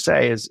I'm known to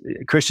say is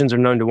Christians are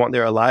known to want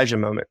their Elijah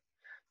moment.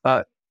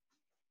 We're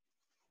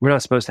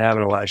not supposed to have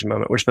an Elijah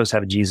moment. We're supposed to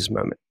have a Jesus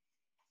moment.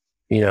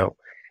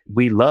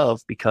 We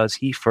love because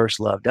he first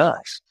loved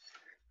us,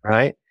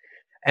 right?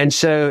 And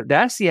so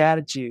that's the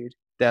attitude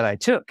that I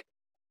took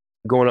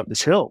going up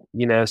this hill,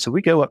 So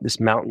we go up this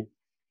mountain,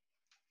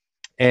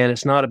 and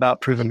it's not about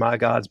proving my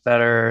God's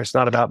better. It's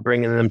not about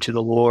bringing them to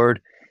the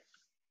Lord.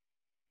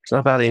 It's not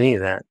about any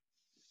of that.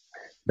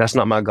 That's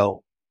not my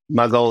goal.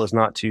 My goal is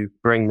not to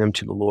bring them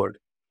to the Lord.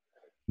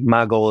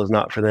 My goal is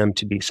not for them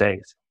to be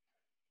saved.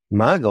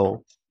 My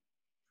goal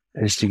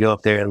is to go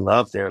up there and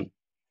love them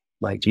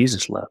like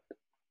Jesus loved,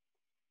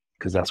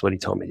 because that's what he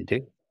told me to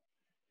do.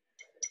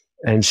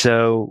 And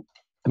so,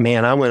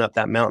 man, I went up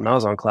that mountain. I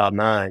was on cloud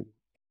 9.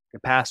 The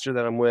pastor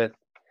that I'm with,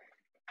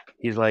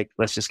 he's like,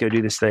 let's just go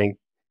do this thing.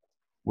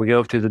 We go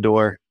up to the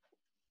door,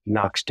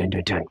 knocks, dun,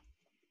 dun, dun.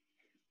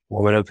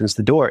 Woman opens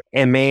the door.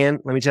 And man,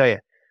 let me tell you,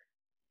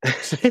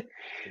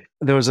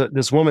 there was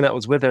this woman that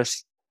was with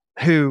us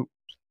who,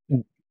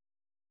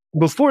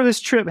 before this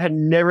trip, had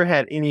never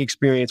had any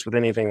experience with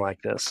anything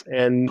like this.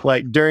 And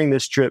like during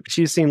this trip,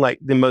 she's seen like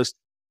the most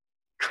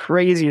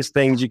craziest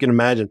things you can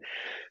imagine.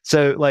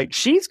 So like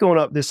she's going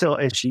up this hill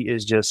and she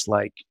is just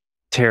like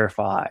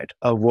terrified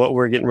of what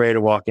we're getting ready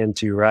to walk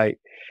into, right?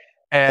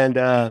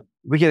 And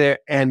we get there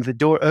and the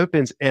door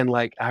opens, and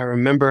like I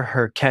remember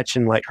her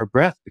catching like her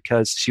breath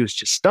because she was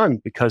just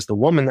stunned, because the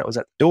woman that was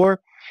at the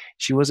door,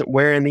 she wasn't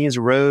wearing these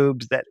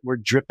robes that were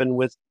dripping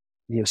with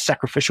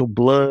sacrificial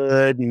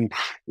blood and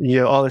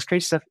all this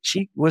crazy stuff.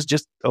 She was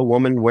just a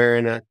woman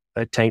wearing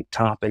a tank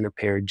top and a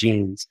pair of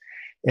jeans,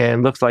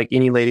 and looked like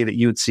any lady that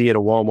you would see at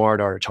a Walmart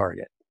or a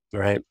Target,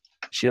 right?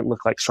 She didn't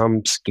look like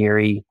some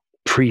scary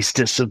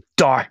priestess of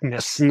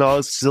darkness and all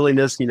this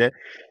silliness,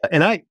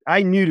 And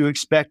I knew to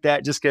expect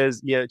that just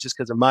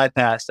because of my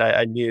past.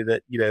 I knew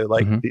that,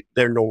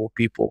 they're normal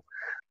people.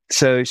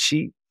 So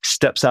she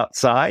steps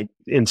outside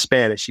in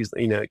Spanish. She's,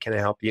 can I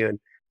help you? And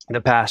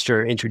the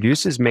pastor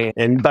introduces me.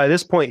 And by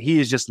this point, he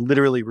is just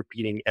literally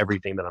repeating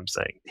everything that I'm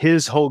saying.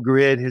 His whole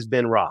grid has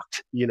been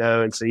rocked,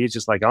 and so he's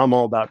just like, I'm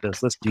all about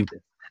this. Let's do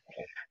this.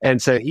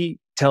 And so he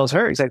tells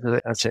her exactly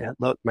that. I said,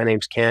 look, my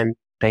name's Ken.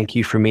 Thank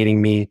you for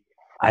meeting me.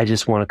 I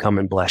just want to come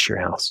and bless your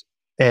house.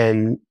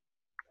 And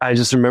I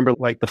just remember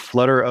like the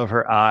flutter of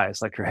her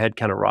eyes, like her head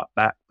kind of rocked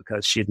back,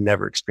 because she had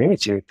never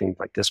experienced anything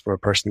like this from a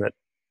person that,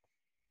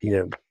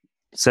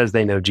 says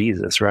they know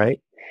Jesus,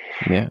 right?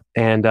 Yeah.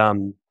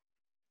 And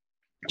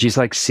she's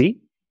like, see,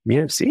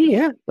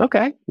 yeah,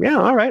 okay, yeah,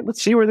 all right,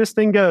 let's see where this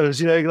thing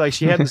goes. Like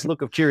she had this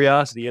look of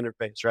curiosity in her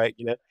face, right?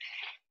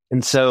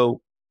 And so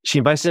she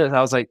invites us.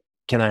 I was like,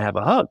 can I have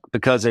a hug?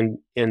 Because in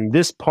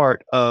this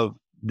part of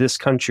this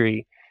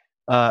country,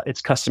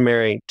 it's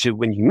customary to,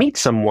 when you meet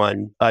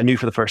someone new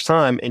for the first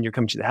time and you're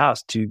coming to the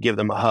house, to give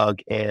them a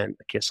hug and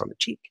a kiss on the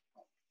cheek.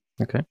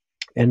 Okay.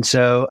 And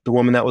so the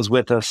woman that was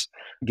with us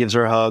gives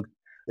her a hug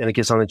and a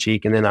kiss on the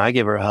cheek, and then I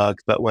give her a hug.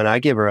 But when I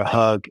give her a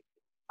hug,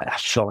 I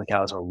felt like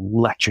I was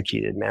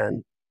electrocuted,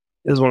 man.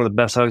 It was one of the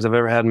best hugs I've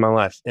ever had in my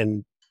life.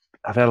 And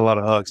I've had a lot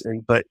of hugs,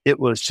 but it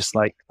was just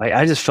like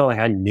I just felt like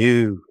I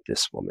knew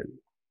this woman.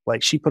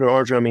 Like she put her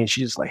arms around me and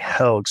she just like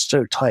held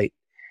so tight.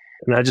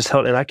 And I just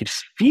held, and I could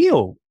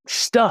feel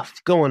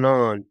stuff going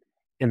on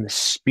in the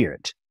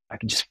spirit. I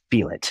could just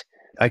feel it.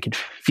 I could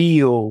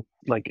feel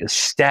like a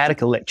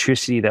static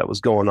electricity that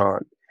was going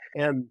on.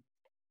 And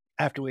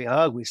after we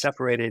hugged, we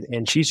separated,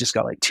 and she's just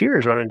got like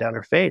tears running down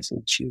her face.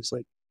 And she was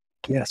like,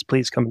 yes,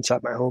 please come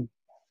inside my home.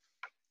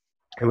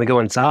 And we go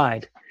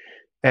inside,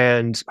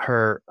 and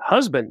her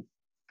husband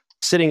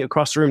sitting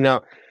across the room.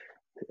 Now,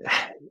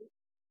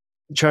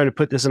 trying to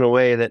put this in a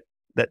way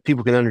that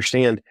people can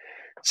understand.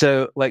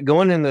 So like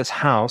going in this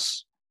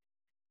house,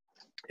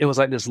 it was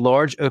like this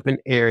large open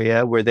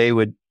area where they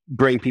would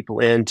bring people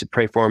in to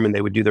pray for them, and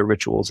they would do their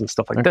rituals and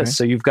stuff like this.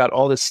 So you've got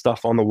all this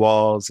stuff on the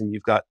walls, and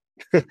you've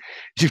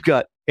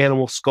got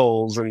animal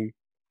skulls and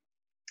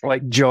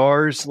like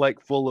jars like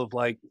full of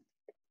like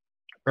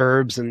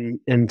herbs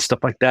and stuff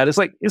like that. It's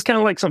kind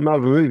of like something out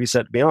of a movie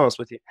set, to be honest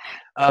with you.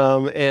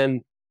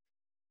 And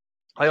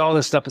like all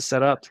this stuff is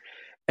set up,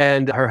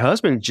 and her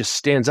husband just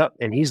stands up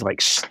and he's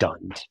like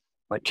stunned.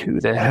 Like, who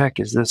the heck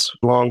is this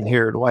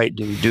long-haired white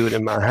dude doing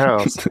in my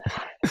house?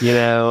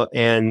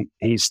 And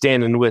he's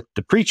standing with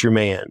the preacher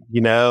man,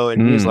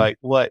 and he's like,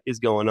 what is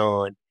going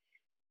on?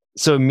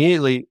 So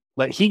immediately,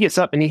 like, he gets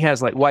up and he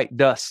has like white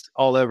dust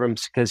all over him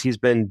because he's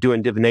been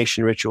doing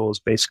divination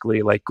rituals,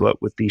 basically like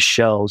what with these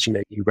shells,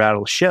 you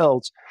rattle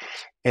shells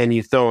and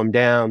you throw them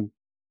down.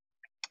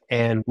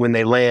 And when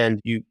they land,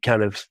 you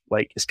kind of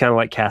like, it's kind of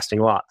like casting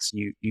lots.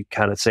 You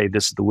kind of say,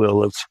 this is the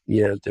will of,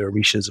 the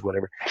Orishas or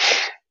whatever.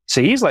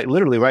 So he's like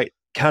literally right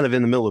kind of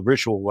in the middle of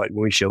ritual, like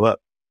when we show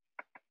up.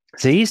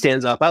 So he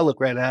stands up, I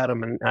look right at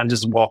him, and I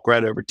just walk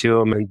right over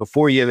to him. And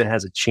before he even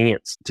has a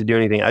chance to do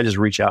anything, I just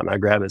reach out and I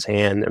grab his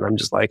hand, and I'm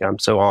just like, I'm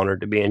so honored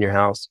to be in your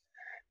house.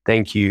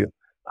 Thank you.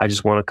 I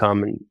just want to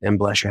come and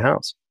bless your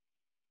house.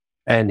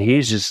 And he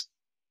doesn't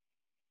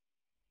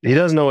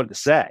know what to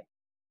say.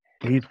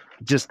 He's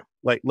just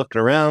like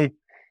looking around,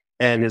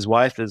 and his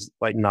wife is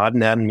like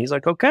nodding at him. He's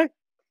like, okay.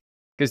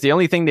 Because the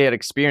only thing they had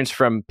experienced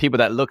from people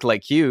that look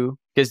like you,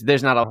 because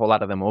there's not a whole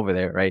lot of them over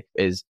there, right,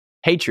 is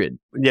hatred.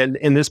 Yeah,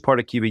 in this part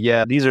of Cuba,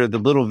 yeah, these are the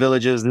little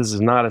villages. This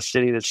is not a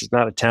city. This is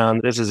not a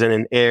town. This is in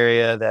an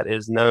area that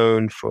is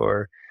known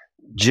for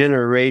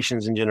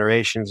generations and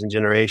generations and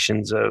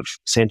generations of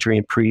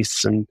Santerian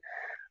priests. And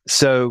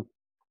so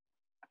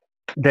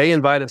they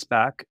invite us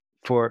back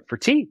for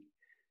tea.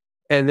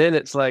 And then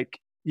it's like,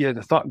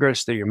 the thought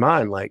goes through your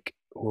mind, like,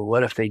 well,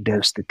 what if they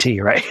dose the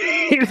tea, right?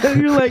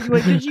 You're like,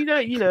 did you know,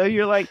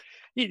 you're like,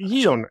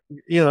 you don't,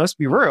 let's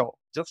be real.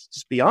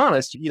 Just be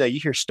honest. You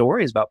hear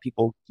stories about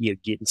people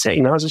getting sick.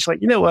 And I was just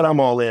like, you know what? I'm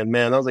all in,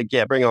 man. I was like,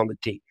 yeah, bring on the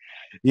tea.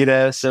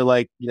 So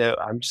like,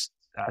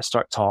 I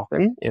start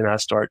talking and I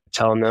start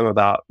telling them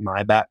about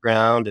my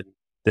background and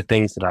the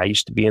things that I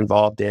used to be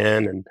involved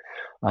in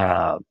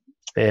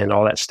and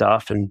all that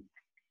stuff. And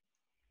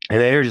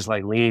they were just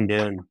like leaned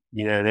in,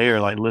 they were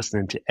like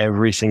listening to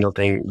every single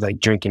thing, like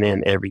drinking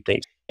in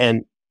everything.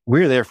 And we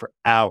were there for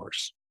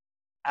hours,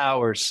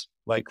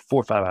 like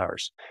 4 or 5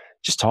 hours,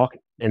 just talking.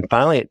 And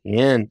finally at the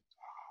end,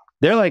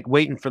 they're like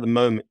waiting for the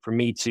moment for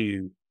me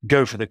to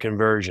go for the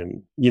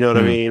conversion. You know what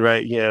I mean?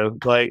 Right.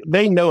 Like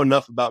they know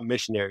enough about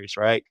missionaries,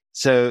 right?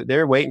 So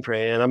they're waiting for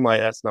it. And I'm like,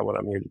 that's not what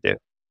I'm here to do.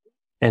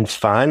 And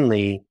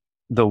finally,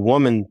 the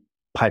woman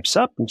pipes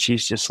up and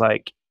she's just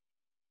like,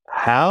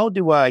 how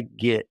do I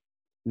get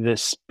the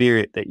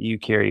spirit that you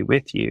carry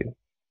with you?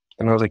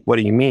 And I was like, what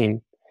do you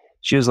mean?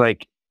 She was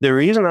like, the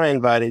reason I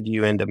invited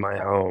you into my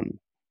home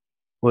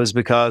was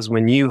because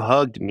when you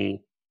hugged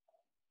me,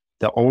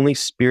 the only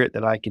spirit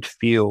that I could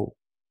feel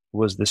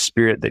was the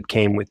spirit that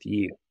came with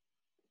you.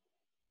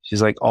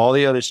 She's like, all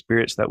the other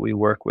spirits that we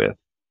work with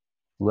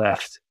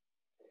left.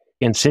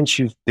 And since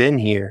you've been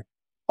here,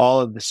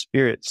 all of the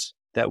spirits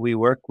that we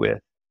work with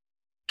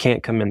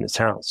can't come in this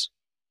house.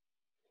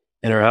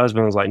 And her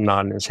husband was like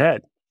nodding his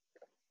head.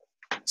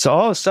 So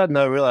all of a sudden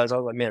I realized, I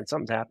was like, man,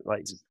 something's happened.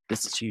 Like,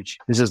 this is huge.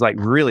 This is like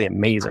really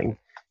amazing.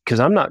 Cause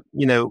I'm not,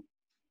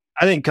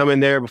 I didn't come in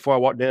there before I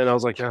walked in. I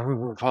was like,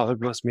 oh, Father,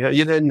 bless me.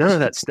 None of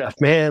that stuff,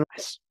 man. I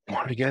just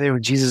wanted to go there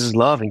with Jesus'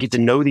 love and get to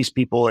know these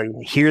people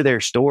and hear their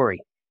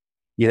story,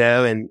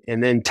 and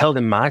then tell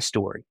them my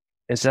story.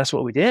 And so that's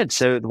what we did.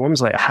 So the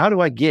woman's like, how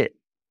do I get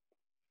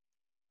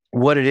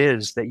what it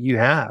is that you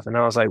have? And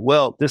I was like,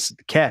 well, this is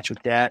the catch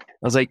with that. I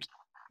was like,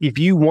 if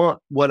you want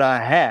what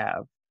I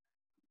have,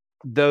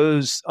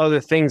 those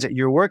other things that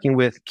you're working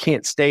with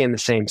can't stay in the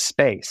same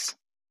space.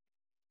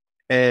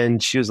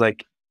 And she was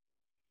like,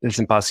 it's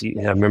impossible.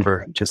 And I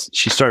remember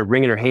she started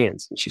wringing her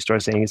hands and she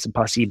started saying, it's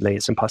impossible,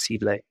 it's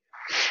impossible.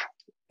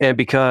 And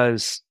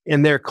because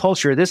in their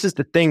culture, this is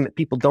the thing that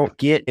people don't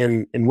get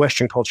in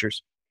Western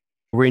cultures.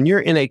 When you're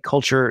in a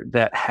culture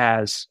that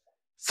has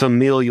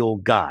familial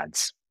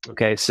gods,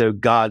 okay, so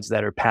gods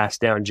that are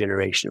passed down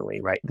generationally,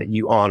 right, that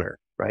you honor,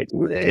 right?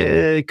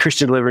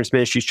 Christian deliverance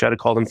ministries try to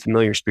call them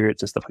familiar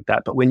spirits and stuff like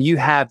that. But when you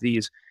have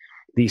these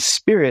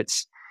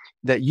spirits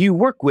that you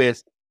work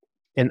with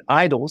and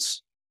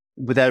idols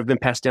that have been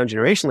passed down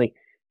generationally,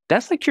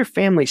 that's like your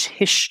family's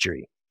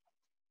history.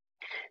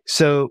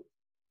 So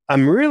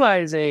I'm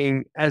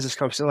realizing as this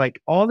conversation,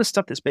 like all the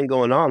stuff that's been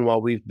going on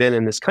while we've been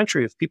in this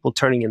country of people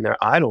turning in their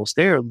idols,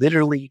 they are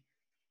literally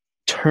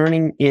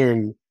turning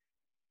in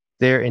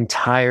their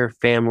entire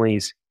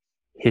family's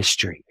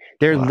history.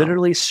 They're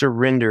literally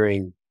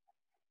surrendering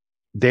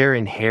their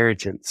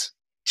inheritance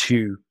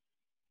to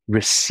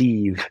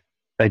receive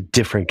a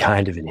different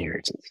kind of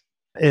inheritance.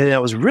 And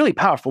that was a really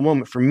powerful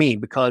moment for me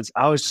because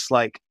I was just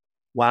like,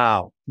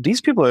 wow,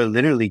 these people are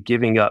literally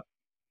giving up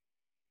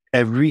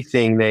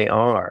everything they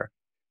are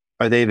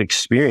or they've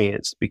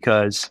experienced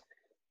because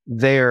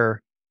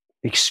they're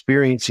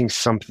experiencing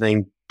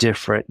something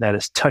different that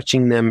is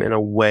touching them in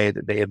a way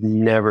that they have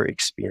never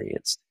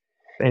experienced.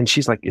 And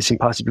she's like, it's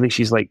impossible.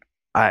 She's like,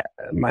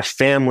 my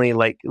family,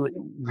 like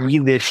we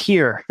live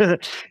here,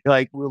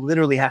 like we'll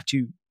literally have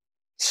to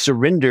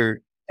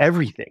surrender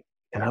everything.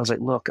 And I was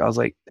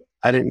like,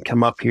 I didn't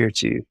come up here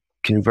to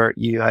convert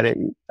you.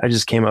 I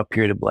just came up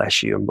here to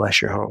bless you and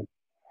bless your home.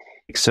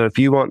 So if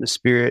you want the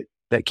spirit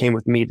that came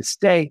with me to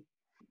stay,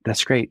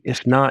 that's great.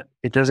 If not,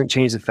 it doesn't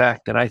change the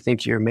fact that I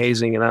think you're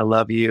amazing and I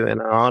love you and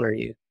I honor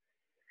you.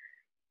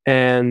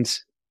 And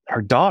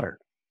her daughter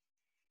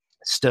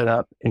stood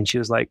up and she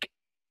was like,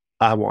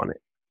 I want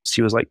it.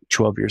 She was like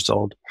 12 years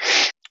old.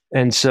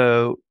 And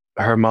so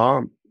her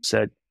mom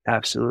said,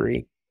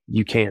 absolutely,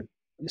 you can.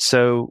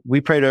 So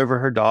we prayed over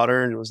her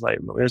daughter and it was like,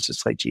 it's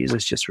just like,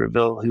 Jesus, just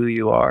reveal who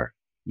you are,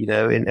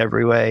 in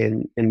every way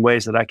and in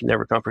ways that I can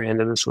never comprehend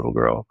to this little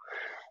girl.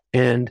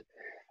 And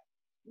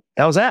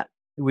that was that.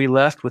 We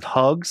left with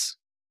hugs,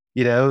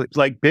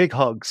 like big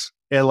hugs.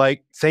 And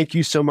like, thank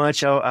you so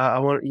much. I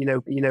want,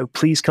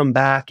 please come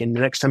back. And the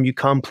next time you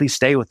come, please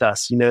stay with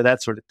us,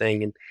 that sort of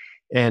thing.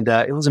 And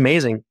it was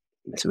amazing.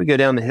 So we go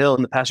down the hill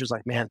and the pastor's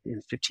like, man,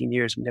 in 15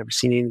 years, we've never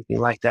seen anything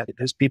like that.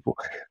 Those people,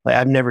 like,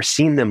 I've never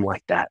seen them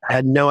like that. I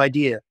had no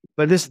idea.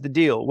 But this is the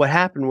deal. What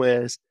happened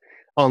was,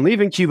 on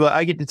leaving Cuba,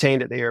 I get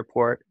detained at the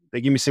airport.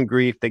 They give me some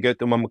grief. They go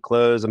through my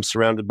clothes. I'm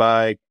surrounded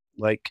by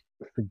like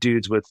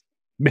dudes with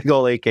big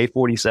old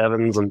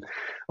AK-47s and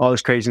all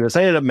this craziness.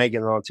 I ended up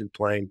making it onto the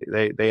plane.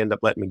 They end up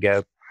letting me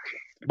go.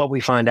 But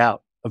we find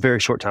out a very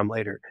short time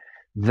later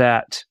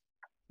that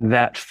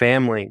that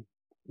family,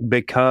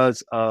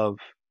 because of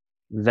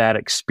that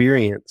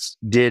experience,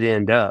 did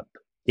end up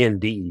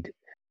indeed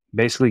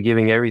basically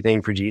giving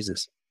everything for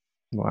Jesus.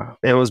 Wow.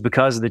 And it was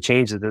because of the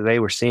changes that they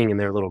were seeing in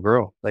their little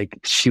girl. Like,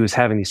 she was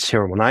having these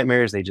terrible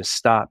nightmares. They just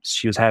stopped.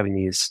 She was having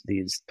these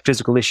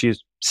physical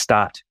issues,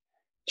 stopped.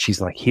 She's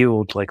like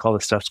healed, like all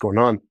this stuff's going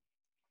on.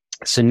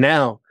 So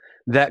now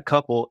that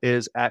couple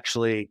is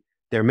actually,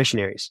 they're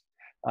missionaries.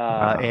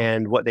 Wow.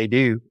 And what they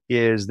do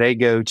is they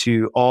go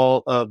to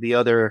all of the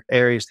other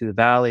areas, through the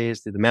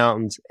valleys, through the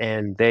mountains,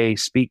 and they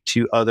speak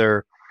to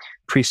other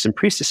priests and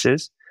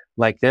priestesses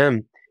like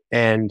them.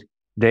 And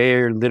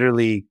they're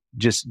literally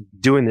just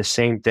doing the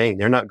same thing.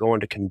 They're not going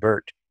to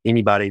convert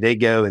anybody. They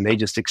go and they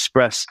just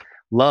express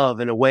love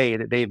in a way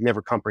that they've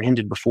never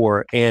comprehended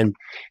before. And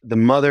the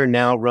mother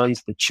now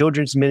runs the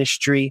children's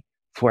ministry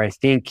for, I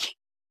think,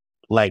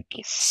 like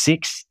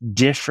 6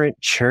 different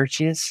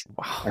churches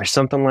or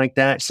something like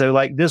that. So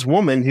like, this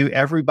woman who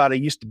everybody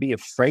used to be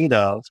afraid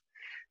of,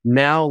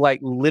 now like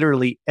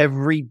literally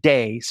every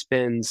day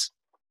spends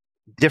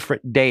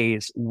different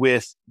days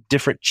with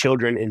different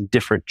children in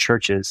different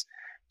churches,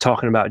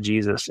 talking about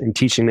Jesus and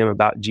teaching them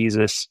about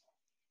Jesus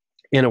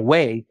in a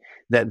way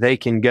that they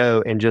can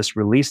go and just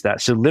release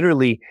that. So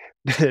literally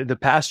the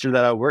pastor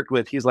that I worked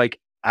with, he's like,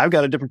 I've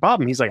got a different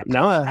problem. He's like,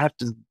 now I have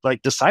to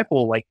like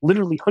disciple like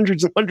literally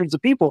hundreds and hundreds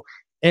of people.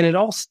 And it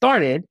all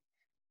started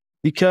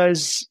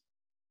because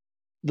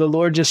the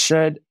Lord just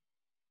said,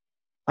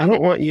 I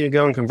don't want you to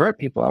go and convert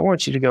people. I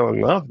want you to go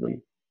and love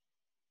them,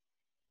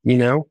 you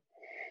know?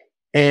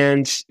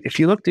 And if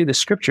you look through the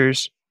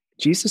scriptures,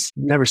 Jesus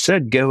never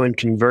said, go and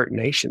convert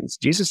nations.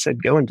 Jesus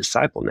said, go and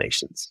disciple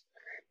nations.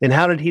 And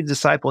how did he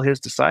disciple his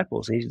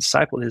disciples? He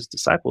discipled his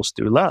disciples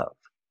through love.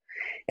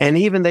 And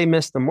even they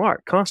missed the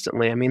mark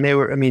constantly. I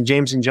mean,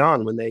 James and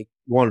John, when they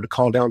wanted to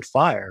call down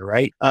fire,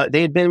 right?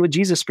 They had been with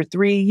Jesus for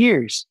 3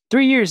 years.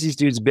 3 years these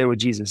dudes had been with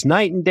Jesus,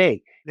 night and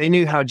day. They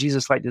knew how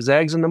Jesus liked his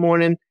eggs in the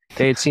morning.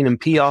 They had seen him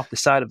pee off the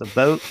side of a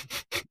boat.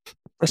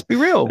 Let's be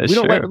real. We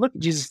don't like to look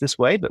at Jesus this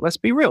way, but let's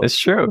be real. It's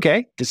true.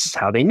 Okay, this is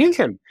how they knew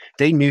him.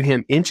 They knew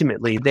him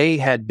intimately. They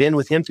had been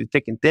with him through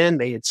thick and thin.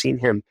 They had seen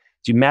him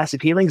do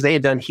massive healings. They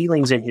had done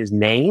healings in his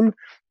name.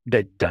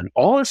 They'd done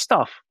all this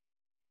stuff.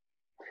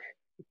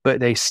 But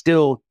they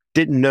still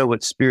didn't know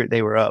what spirit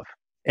they were of.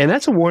 And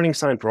that's a warning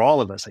sign for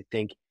all of us, I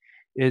think,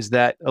 is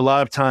that a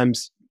lot of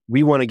times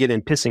we want to get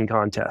in pissing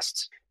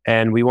contests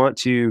and we want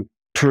to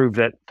prove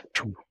that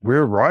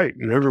we're right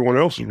and everyone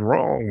else is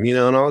wrong, you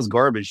know, and all this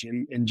garbage.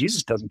 And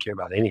Jesus doesn't care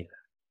about any of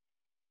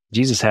that.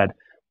 Jesus had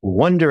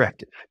one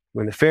directive.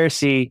 When the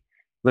Pharisee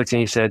looked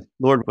and he said,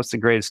 Lord, what's the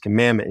greatest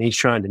commandment? And he's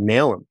trying to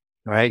nail him.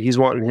 All right. He's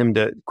wanting him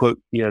to quote,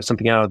 you know,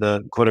 something out of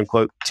the quote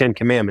unquote 10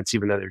 commandments,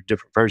 even though there are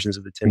different versions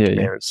of the 10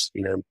 commandments,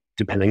 you know,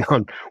 depending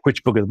on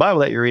which book of the Bible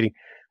that you're reading.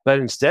 But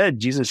instead,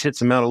 Jesus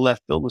hits him out of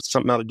left field with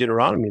something out of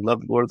Deuteronomy.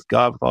 Love the Lord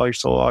God with all your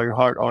soul, all your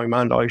heart, all your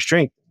mind, all your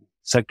strength.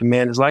 Second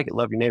command is like it.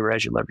 Love your neighbor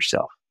as you love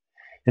yourself.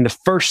 And the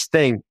first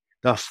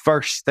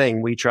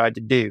thing we tried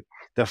to do,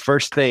 the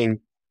first thing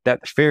that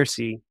the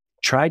Pharisee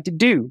tried to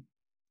do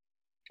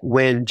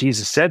when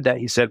Jesus said that,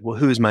 he said, well,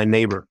 who is my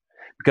neighbor?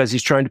 Because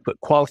he's trying to put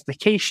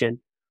qualification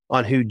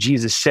on who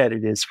Jesus said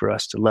it is for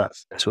us to love.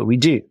 That's what we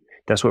do.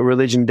 That's what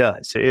religion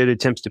does. It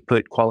attempts to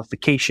put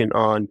qualification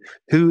on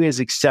who is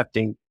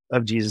accepting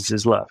of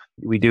Jesus's love.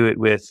 We do it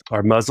with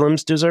our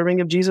Muslims deserving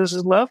of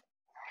Jesus's love,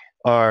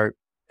 our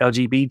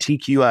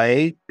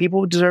LGBTQIA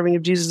people deserving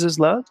of Jesus's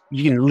love.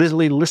 You can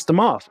literally list them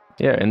off.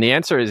 Yeah, and the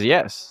answer is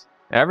yes.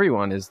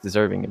 Everyone is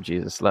deserving of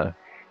Jesus' love.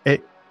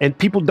 And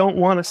people don't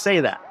want to say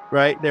that,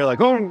 right? They're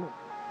like, oh,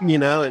 you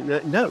know,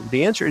 no,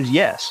 the answer is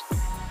yes.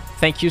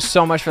 Thank you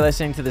so much for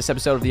listening to this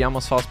episode of the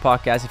Almost False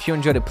podcast. If you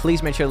enjoyed it,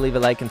 please make sure to leave a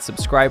like and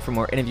subscribe for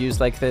more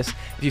interviews like this.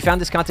 If you found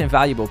this content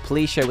valuable,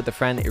 please share it with a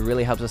friend. It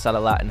really helps us out a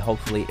lot, and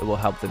hopefully it will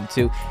help them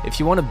too. If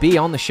you want to be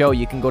on the show,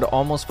 you can go to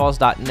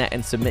almostfalse.net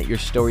and submit your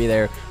story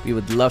there. We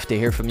would love to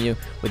hear from you.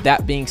 With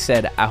that being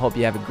said, I hope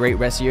you have a great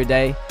rest of your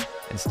day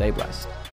and stay blessed.